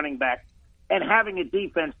best running back, and having a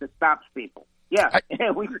defense that stops people. Yeah,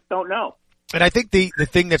 we just don't know. And I think the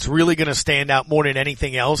thing that's really going to stand out more than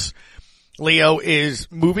anything else, Leo, is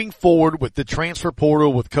moving forward with the transfer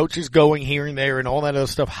portal, with coaches going here and there and all that other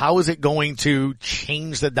stuff. How is it going to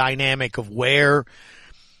change the dynamic of where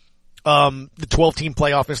the 12-team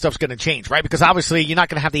playoff and stuff's going to change, right? Because obviously you're not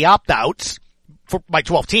going to have the opt-outs by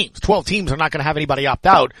 12 teams. 12 teams are not going to have anybody opt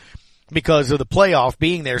out because of the playoff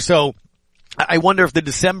being there. So I wonder if the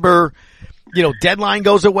December, deadline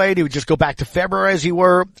goes away. Do we just go back to February as you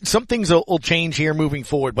were? Some things will change here moving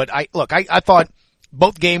forward. But I thought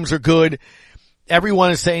both games are good. Everyone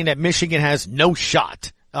is saying that Michigan has no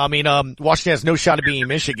shot. I mean, Washington has no shot of being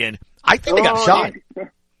Michigan. I think they got a shot.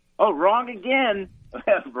 Oh, wrong again.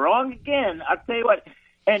 Wrong again. I'll tell you what.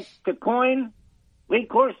 And to coin Lee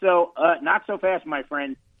Corso, not so fast, my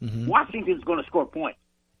friend. Mm-hmm. Washington's going to score points.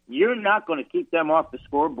 You're not going to keep them off the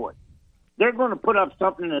scoreboard. They're going to put up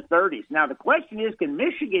something in the 30s. Now, the question is, can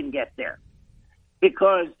Michigan get there?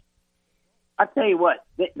 Because I'll tell you what,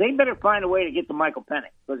 they better find a way to get to Michael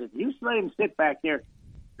Penix. Because if you let him sit back there,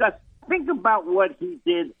 just think about what he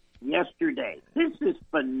did yesterday. This is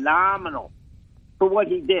phenomenal for what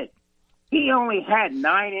he did. He only had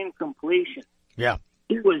 9 incompletions. Yeah.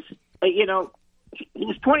 He was, he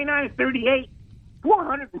was 29 of 38,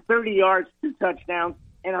 430 yards, 2 touchdowns.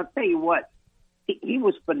 And I'll tell you what, he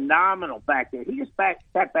was phenomenal back there. He just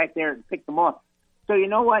sat back there and picked them off. So you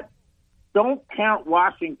know what? Don't count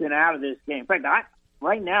Washington out of this game. In fact,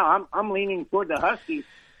 right now I'm leaning toward the Huskies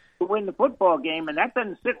to win the football game, and that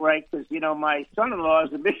doesn't sit right because, my son-in-law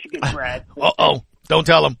is a Michigan grad. Uh-oh. Don't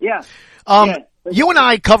tell him. Yeah. You and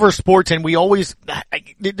I cover sports, and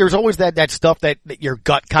there's always that stuff that your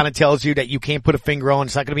gut kind of tells you that you can't put a finger on.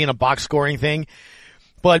 It's not going to be in a box scoring thing.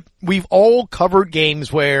 But we've all covered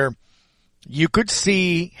games where you could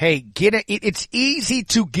see, hey, it's easy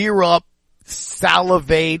to gear up,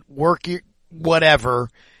 salivate, work your whatever,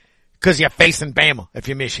 because you're facing Bama if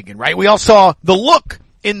you're Michigan, right? We all saw the look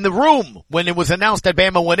in the room when it was announced that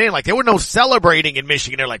Bama went in. Like, there were no celebrating in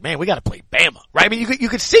Michigan. They're like, man, we got to play Bama, right? I mean, you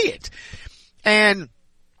could see it. And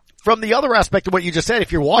from the other aspect of what you just said,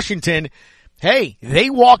 if you're Washington, hey,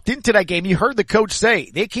 they walked into that game. You heard the coach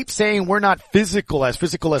say, they keep saying we're not physical as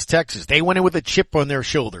Texas. They went in with a chip on their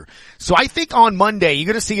shoulder. So I think on Monday, you're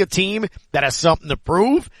going to see a team that has something to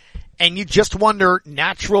prove, and you just wonder,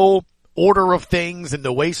 natural order of things and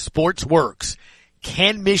the way sports works,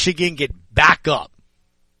 can Michigan get back up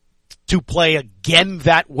to play again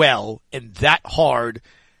that well and that hard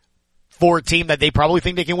for a team that they probably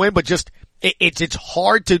think they can win, but just it's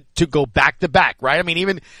hard to go back to back, right? I mean,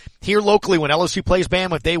 even here locally when LSU plays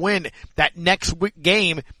Bama, if they win, that next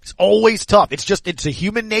game is always tough. It's a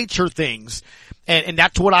human nature things. And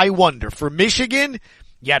that's what I wonder. For Michigan,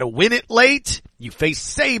 you had to win it late. You face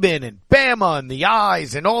Saban and Bama and the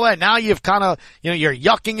eyes and all that. Now you've kind of, you're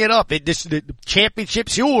yucking it up. The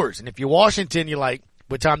championship's yours. And if you're Washington, you're like,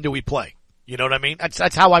 what time do we play? You know what I mean?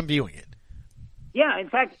 That's how I'm viewing it. Yeah, in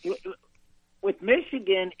fact, with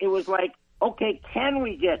Michigan, it was like, okay, can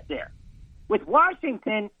we get there? With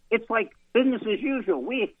Washington, it's like business as usual.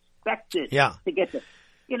 We expected to get there.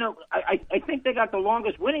 I think they got the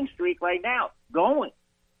longest winning streak right now going.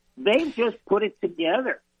 They've just put it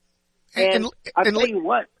together. And I'll tell you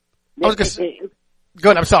what. Go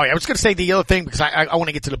ahead, I'm sorry. I was going to say the other thing because I want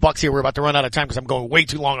to get to the Bucs here. We're about to run out of time because I'm going way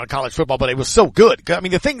too long on college football, but it was so good. I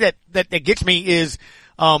mean, the thing that gets me is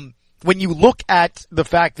when you look at the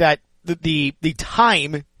fact that the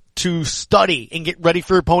time to study and get ready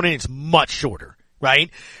for your opponent is much shorter,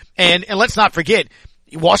 right? And let's not forget,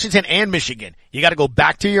 Washington and Michigan, you got to go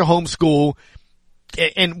back to your home school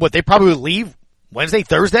and what they probably leave Wednesday,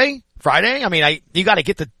 Thursday, Friday. I mean, you got to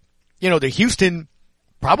get to Houston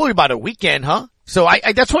probably by the weekend, huh? So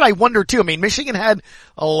that's what I wonder too. I mean, Michigan had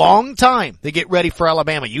a long time to get ready for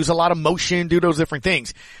Alabama, use a lot of motion, do those different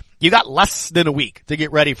things. You got less than a week to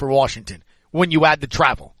get ready for Washington when you add the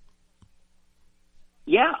travel.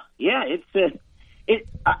 Yeah,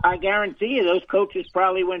 I guarantee you those coaches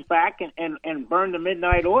probably went back and burned the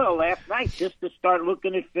midnight oil last night just to start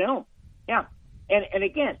looking at film. Yeah, and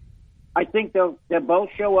again, I think they'll both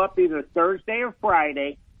show up either Thursday or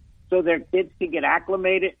Friday so their kids can get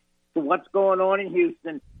acclimated to what's going on in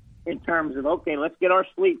Houston in terms of, okay, let's get our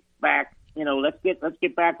sleep back. Let's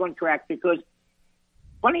get back on track because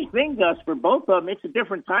funny thing, Gus, for both of them, it's a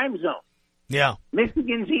different time zone. Yeah.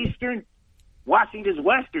 Michigan's Eastern, Washington's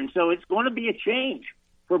Western, so it's going to be a change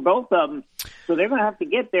for both of them. So they're going to have to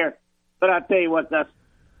get there. But I'll tell you what, Gus,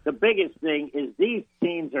 the biggest thing is these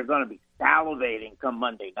teams are going to be salivating come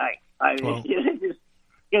Monday night.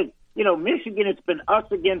 Michigan, it's been us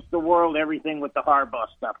against the world, everything with the Harbaugh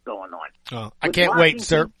stuff going on. I can't wait,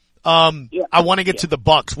 sir. I want to get to the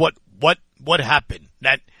Bucs. What happened?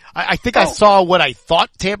 I think I saw what I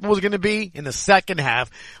thought Tampa was going to be in the second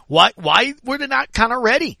half. Why were they not kind of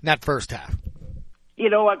ready in that first half? You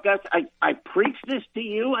know what, Gus? I preached this to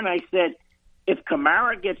you, and I said, if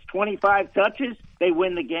Kamara gets 25 touches, they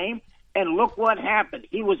win the game. And look what happened.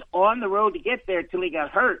 He was on the road to get there till he got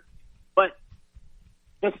hurt. But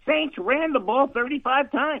the Saints ran the ball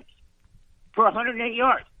 35 times for 108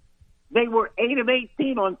 yards. They were 8 of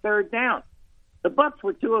 18 on third down. The Bucs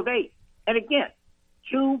were 2 of 8. And again,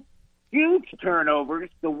 2 huge turnovers.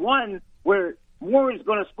 The one where Moore is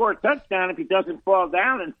going to score a touchdown if he doesn't fall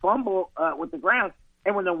down and fumble with the ground.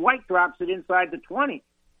 And when the White drops it inside the 20,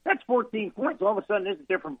 that's 14 points. All of a sudden, it's a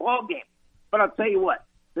different ball game. But I'll tell you what,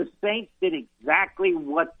 the Saints did exactly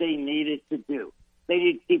what they needed to do. They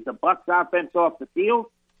needed to keep the Bucs offense off the field,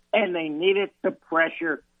 and they needed to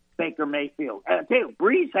pressure Baker Mayfield. I'll tell you,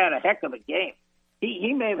 Breeze had a heck of a game.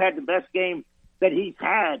 He may have had the best game that he's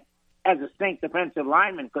had as a Saints defensive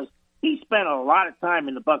lineman because he spent a lot of time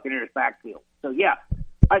in the Buccaneers backfield. So, yeah,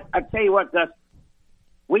 I tell you what, Gus,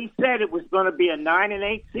 we said it was going to be a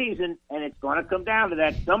 9-8 season, and it's going to come down to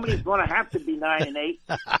that. Somebody's going to have to be 9-8.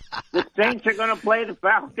 The Saints are going to play the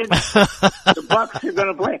Falcons. The Bucs are going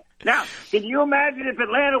to play. Now, can you imagine if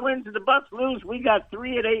Atlanta wins and the Bucs lose? We got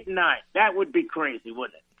 3 at 8 and 9. That would be crazy,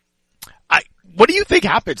 wouldn't it? What do you think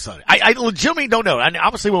happened, son? I legitimately don't know. And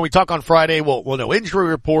obviously, when we talk on Friday, we'll know injury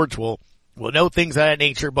reports. We'll We'll know things of that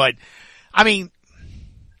nature, but, I mean,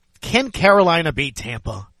 can Carolina beat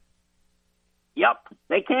Tampa? Yep,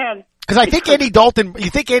 they can. Because I think Andy Dalton,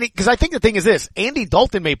 because I think the thing is this, Andy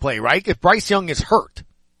Dalton may play, right? If Bryce Young is hurt.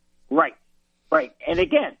 Right. And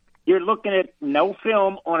again, you're looking at no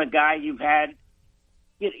film on a guy you've had,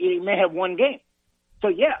 you may have one game. So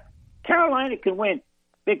yeah, Carolina can win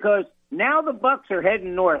because now the Bucs are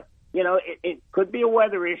heading north. It could be a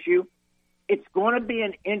weather issue. It's going to be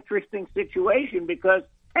an interesting situation because,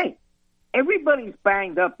 hey, everybody's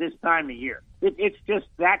banged up this time of year. It's just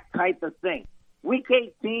that type of thing. Week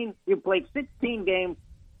 18, you played 16 games.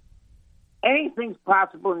 Anything's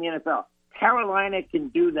possible in the NFL. Carolina can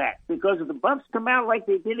do that because if the Bucs come out like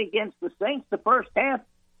they did against the Saints the first half,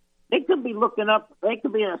 they could be looking up. They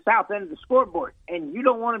could be in the south end of the scoreboard, and you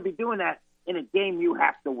don't want to be doing that in a game you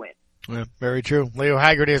have to win. Yeah, very true. Leo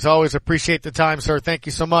Haggerty, as always, appreciate the time, sir. Thank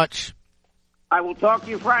you so much. I will talk to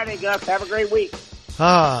you Friday, Gus. Have a great week.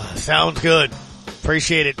 Sounds good.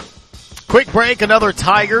 Appreciate it. Quick break. Another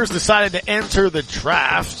Tigers decided to enter the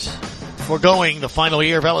draft, foregoing the final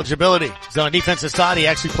year of eligibility. He's on the defensive side. He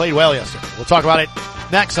actually played well yesterday. We'll talk about it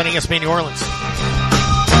next on ESPN New Orleans.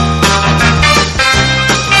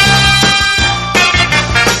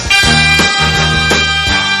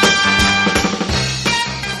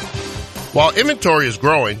 While inventory is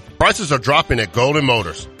growing, prices are dropping at Golden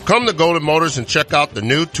Motors. Come to Golden Motors and check out the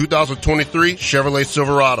new 2023 Chevrolet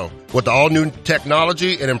Silverado with the all-new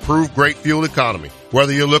technology and improved great fuel economy.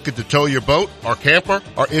 Whether you're looking to tow your boat or camper,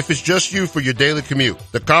 or if it's just you for your daily commute,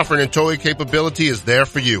 the comfort and towing capability is there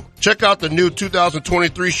for you. Check out the new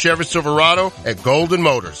 2023 Chevy Silverado at Golden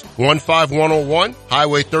Motors, 15101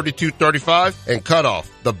 Highway 3235 and Cutoff,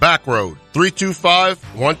 the back road,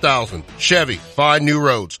 325-1000. Chevy, find new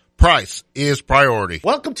roads. Price is priority.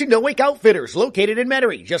 Welcome to No Wake Outfitters, located in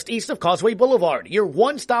Metairie, just east of Causeway Boulevard. Your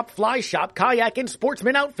one-stop fly shop, kayak, and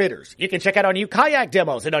sportsman outfitters. You can check out our new kayak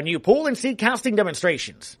demos and our new pool and sea casting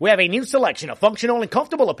demonstrations. We have a new selection of functional and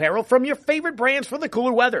comfortable apparel from your favorite brands for the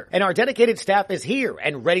cooler weather. And our dedicated staff is here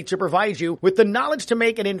and ready to provide you with the knowledge to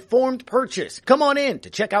make an informed purchase. Come on in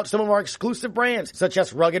to check out some of our exclusive brands, such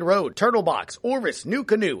as Rugged Road, Turtle Box, Orvis, New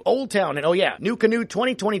Canoe, Old Town, and New Canoe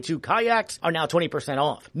 2022 kayaks are now 20%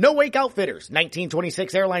 off. No Wake Outfitters,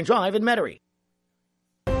 1926 Airline Drive in Metairie.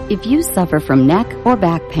 If you suffer from neck or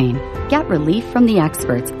back pain, get relief from the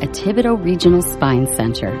experts at Thibodeau Regional Spine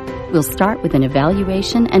Center. We'll start with an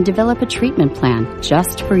evaluation and develop a treatment plan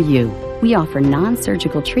just for you. We offer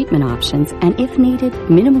non-surgical treatment options and, if needed,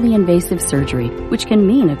 minimally invasive surgery, which can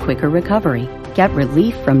mean a quicker recovery. Get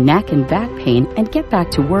relief from neck and back pain and get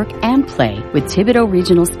back to work and play with Thibodeau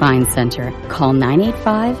Regional Spine Center. Call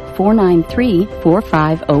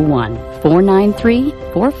 985-493-4501.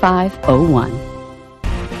 493-4501.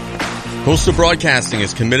 Coastal Broadcasting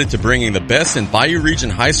is committed to bringing the best in Bayou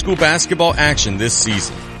Region high school basketball action this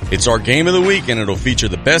season. It's our game of the week, and it'll feature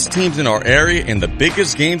the best teams in our area and the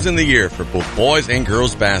biggest games in the year for both boys and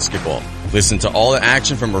girls basketball. Listen to all the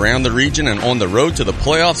action from around the region and on the road to the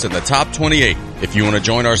playoffs in the top 28. If you want to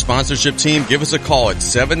join our sponsorship team, give us a call at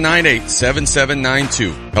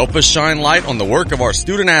 798-7792. Help us shine light on the work of our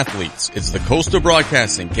student athletes. It's the Coastal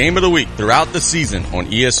Broadcasting Game of the Week throughout the season on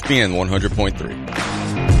ESPN 100.3.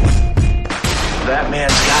 That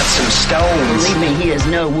man's got some stones. Believe me, he is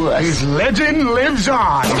no wuss. His legend lives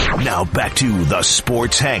on. Now back to the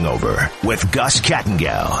Sports Hangover with Gus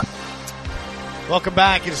Kattengell. Welcome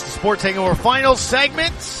back. It's the Sports Hangover final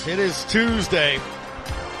segment. It is Tuesday.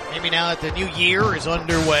 Maybe now that the new year is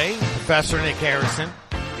underway, Professor Nick Harrison.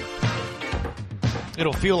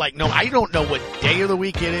 It'll feel like, no, I don't know what day of the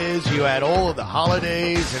week it is. You had all of the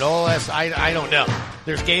holidays and all that. I don't know.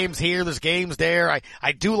 There's games here, there's games there.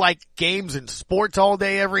 I do like games and sports all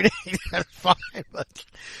day, every day. That's fine. But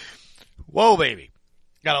whoa, baby.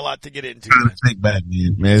 Got a lot to get into. Trying to take back,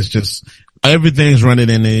 man. It's just everything's running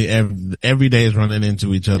in. Every day is running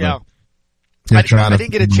into each other. Yeah. I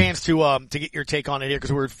didn't get a chance to get your take on it here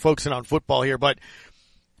because we're focusing on football here, but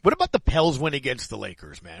what about the Pels win against the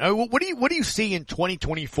Lakers, man? What do you see in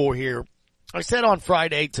 2024 here? I said on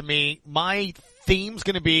Friday, to me, my theme's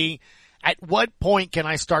going to be, at what point can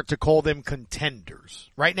I start to call them contenders?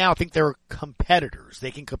 Right now, I think they're competitors. They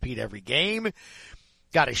can compete every game.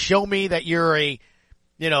 Got to show me that you're a,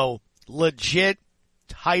 legit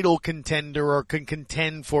title contender or can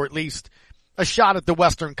contend for at least a shot at the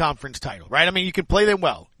Western Conference title, right? I mean, you can play them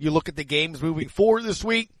well. You look at the games moving forward this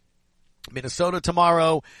week. Minnesota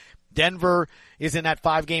tomorrow. Denver is in that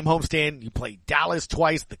 5-game homestand. You play Dallas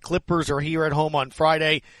twice. The Clippers are here at home on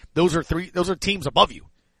Friday. Those are teams above you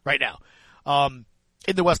right now,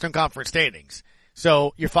 in the Western Conference standings.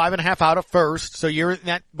 So you're 5.5 out of first. So you're in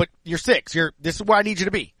that, but you're 6. This is where I need you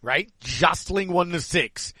to be, right? Jostling 1 to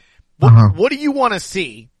 6. What do you want to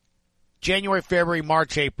see January, February,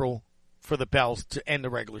 March, April for the Pels to end the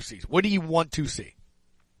regular season? What do you want to see?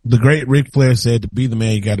 The great Ric Flair said, to be the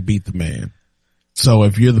man, you got to beat the man. So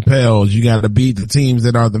if you're the Pels, you got to beat the teams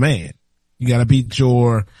that are the man. You got to beat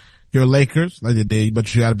your Lakers, like they did,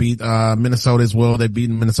 but you got to beat Minnesota as well. They've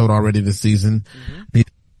beaten Minnesota already this season. Need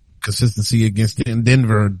consistency against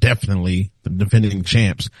Denver, definitely the defending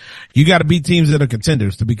champs. You got to beat teams that are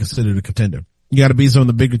contenders to be considered a contender. You got to beat some of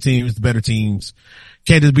the bigger teams, the better teams.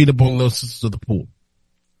 Can't just beat the little sisters of the pool.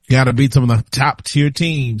 You got to beat some of the top tier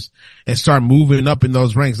teams and start moving up in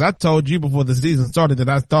those ranks. I told you before the season started that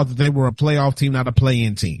I thought that they were a playoff team, not a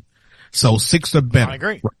play-in team. So 6 or better. I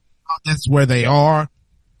agree. That's where they are.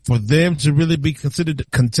 For them to really be considered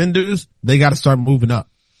contenders, they got to start moving up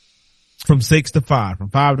from 6 to 5, from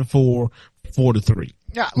 5 to 4, 4 to 3.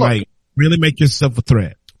 Yeah, look, like really make yourself a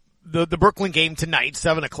threat. The Brooklyn game tonight,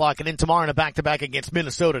 7:00, and then tomorrow in a back-to-back against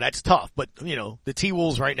Minnesota. That's tough, but the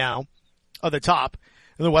T-Wolves right now are the top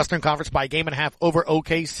in the Western Conference by a 1.5 over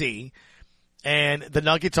OKC. And the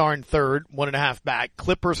Nuggets are in third, 1.5 back.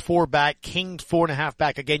 Clippers 4 back. Kings 4.5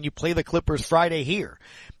 back. Again, you play the Clippers Friday here.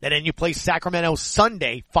 And then you play Sacramento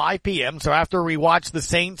Sunday, 5 p.m. So after we watch the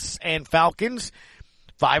Saints and Falcons,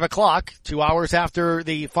 5:00, 2 hours after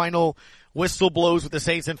the final whistle blows with the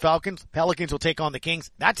Saints and Falcons, Pelicans will take on the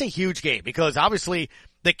Kings. That's a huge game because obviously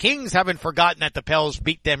the Kings haven't forgotten that the Pels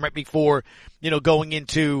beat them right before, going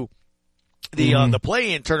into the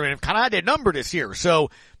play-in tournament. Kind of had their number this year. So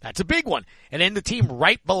that's a big one. And then the team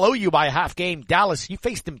right below you by a half game, Dallas, you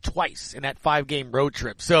faced them twice in that 5-game road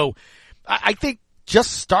trip. So I think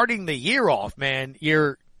just starting the year off, man,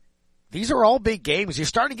 these are all big games. You're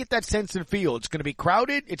starting to get that sense and feel. It's going to be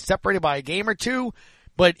crowded. It's separated by a game or two,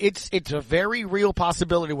 but it's a very real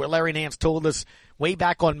possibility where Larry Nance told us way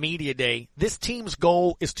back on Media Day, this team's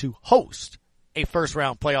goal is to host a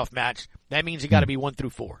first-round playoff match. That means you got to be 1 through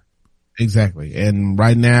 4. Exactly. And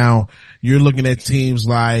right now you're looking at teams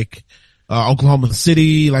like Oklahoma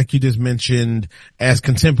City, like you just mentioned, as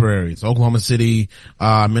contemporaries. Oklahoma City,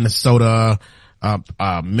 Minnesota,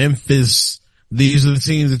 Memphis. These are the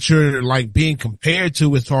teams that you're like being compared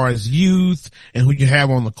to as far as youth and who you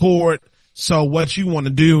have on the court. So what you want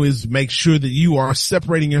to do is make sure that you are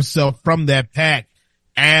separating yourself from that pack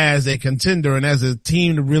as a contender and as a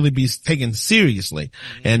team to really be taken seriously.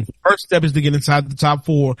 And first step is to get inside the top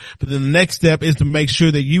 4, but then the next step is to make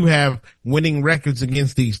sure that you have winning records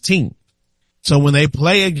against these teams. So when they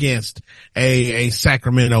play against a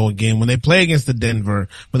Sacramento again, when they play against the Denver,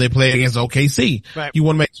 when they play against OKC, right, you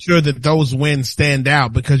want to make sure that those wins stand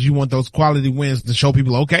out because you want those quality wins to show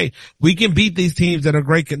people, okay, we can beat these teams that are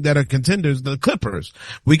great, that are contenders, the Clippers.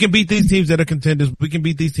 We can beat these teams that are contenders. We can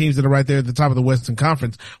beat these teams that are right there at the top of the Western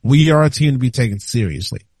Conference. We are a team to be taken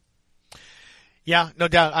seriously. Yeah, no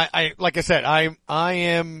doubt. I like I said,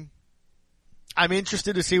 I'm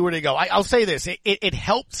interested to see where they go. I'll say this. It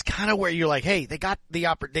helps kind of where you're like, hey, they got the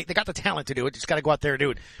talent to do it. Just got to go out there and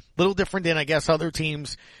do it. A little different than, I guess, other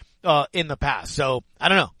teams, in the past. So I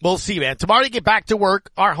don't know. We'll see, man. Tomorrow to get back to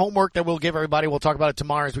work, our homework that we'll give everybody. We'll talk about it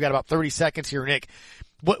tomorrow as we got about 30 seconds here, Nick.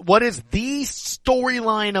 What is the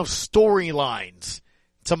storyline of storylines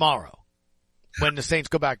tomorrow when the Saints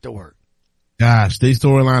go back to work? Gosh, the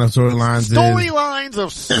storylines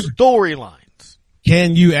of storylines.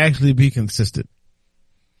 Can you actually be consistent?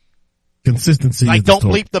 Consistency. Like don't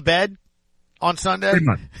bleep the bed on Sunday? Pretty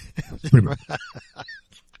much.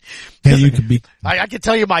 Can you be? I can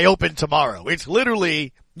tell you my open tomorrow. It's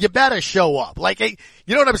literally, you better show up. Like, you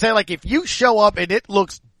know what I'm saying? Like if you show up and it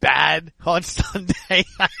looks bad on Sunday,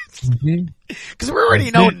 because we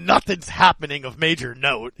already know nothing's happening of major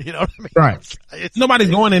note. You know what I mean? Right.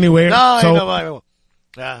 Nobody's going anywhere. No,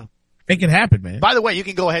 it can happen, man. By the way, you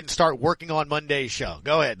can go ahead and start working on Monday's show.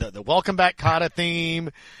 Go ahead. The Welcome Back Kata theme,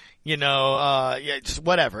 just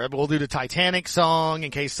whatever. We'll do the Titanic song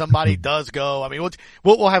in case somebody does go. I mean,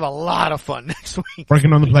 we'll have a lot of fun next week.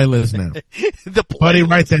 Working on the playlist now. Buddy,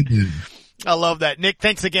 write that down. I love that. Nick,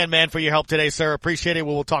 thanks again, man, for your help today, sir. Appreciate it.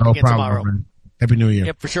 We'll talk again tomorrow. Man. Happy New Year.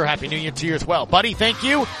 Yep, for sure. Happy New Year to you as well. Buddy, thank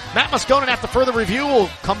you. Matt Moscona after further review. We'll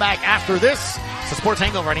come back after this. It's the Sports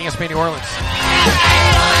Hangover on ESPN New Orleans.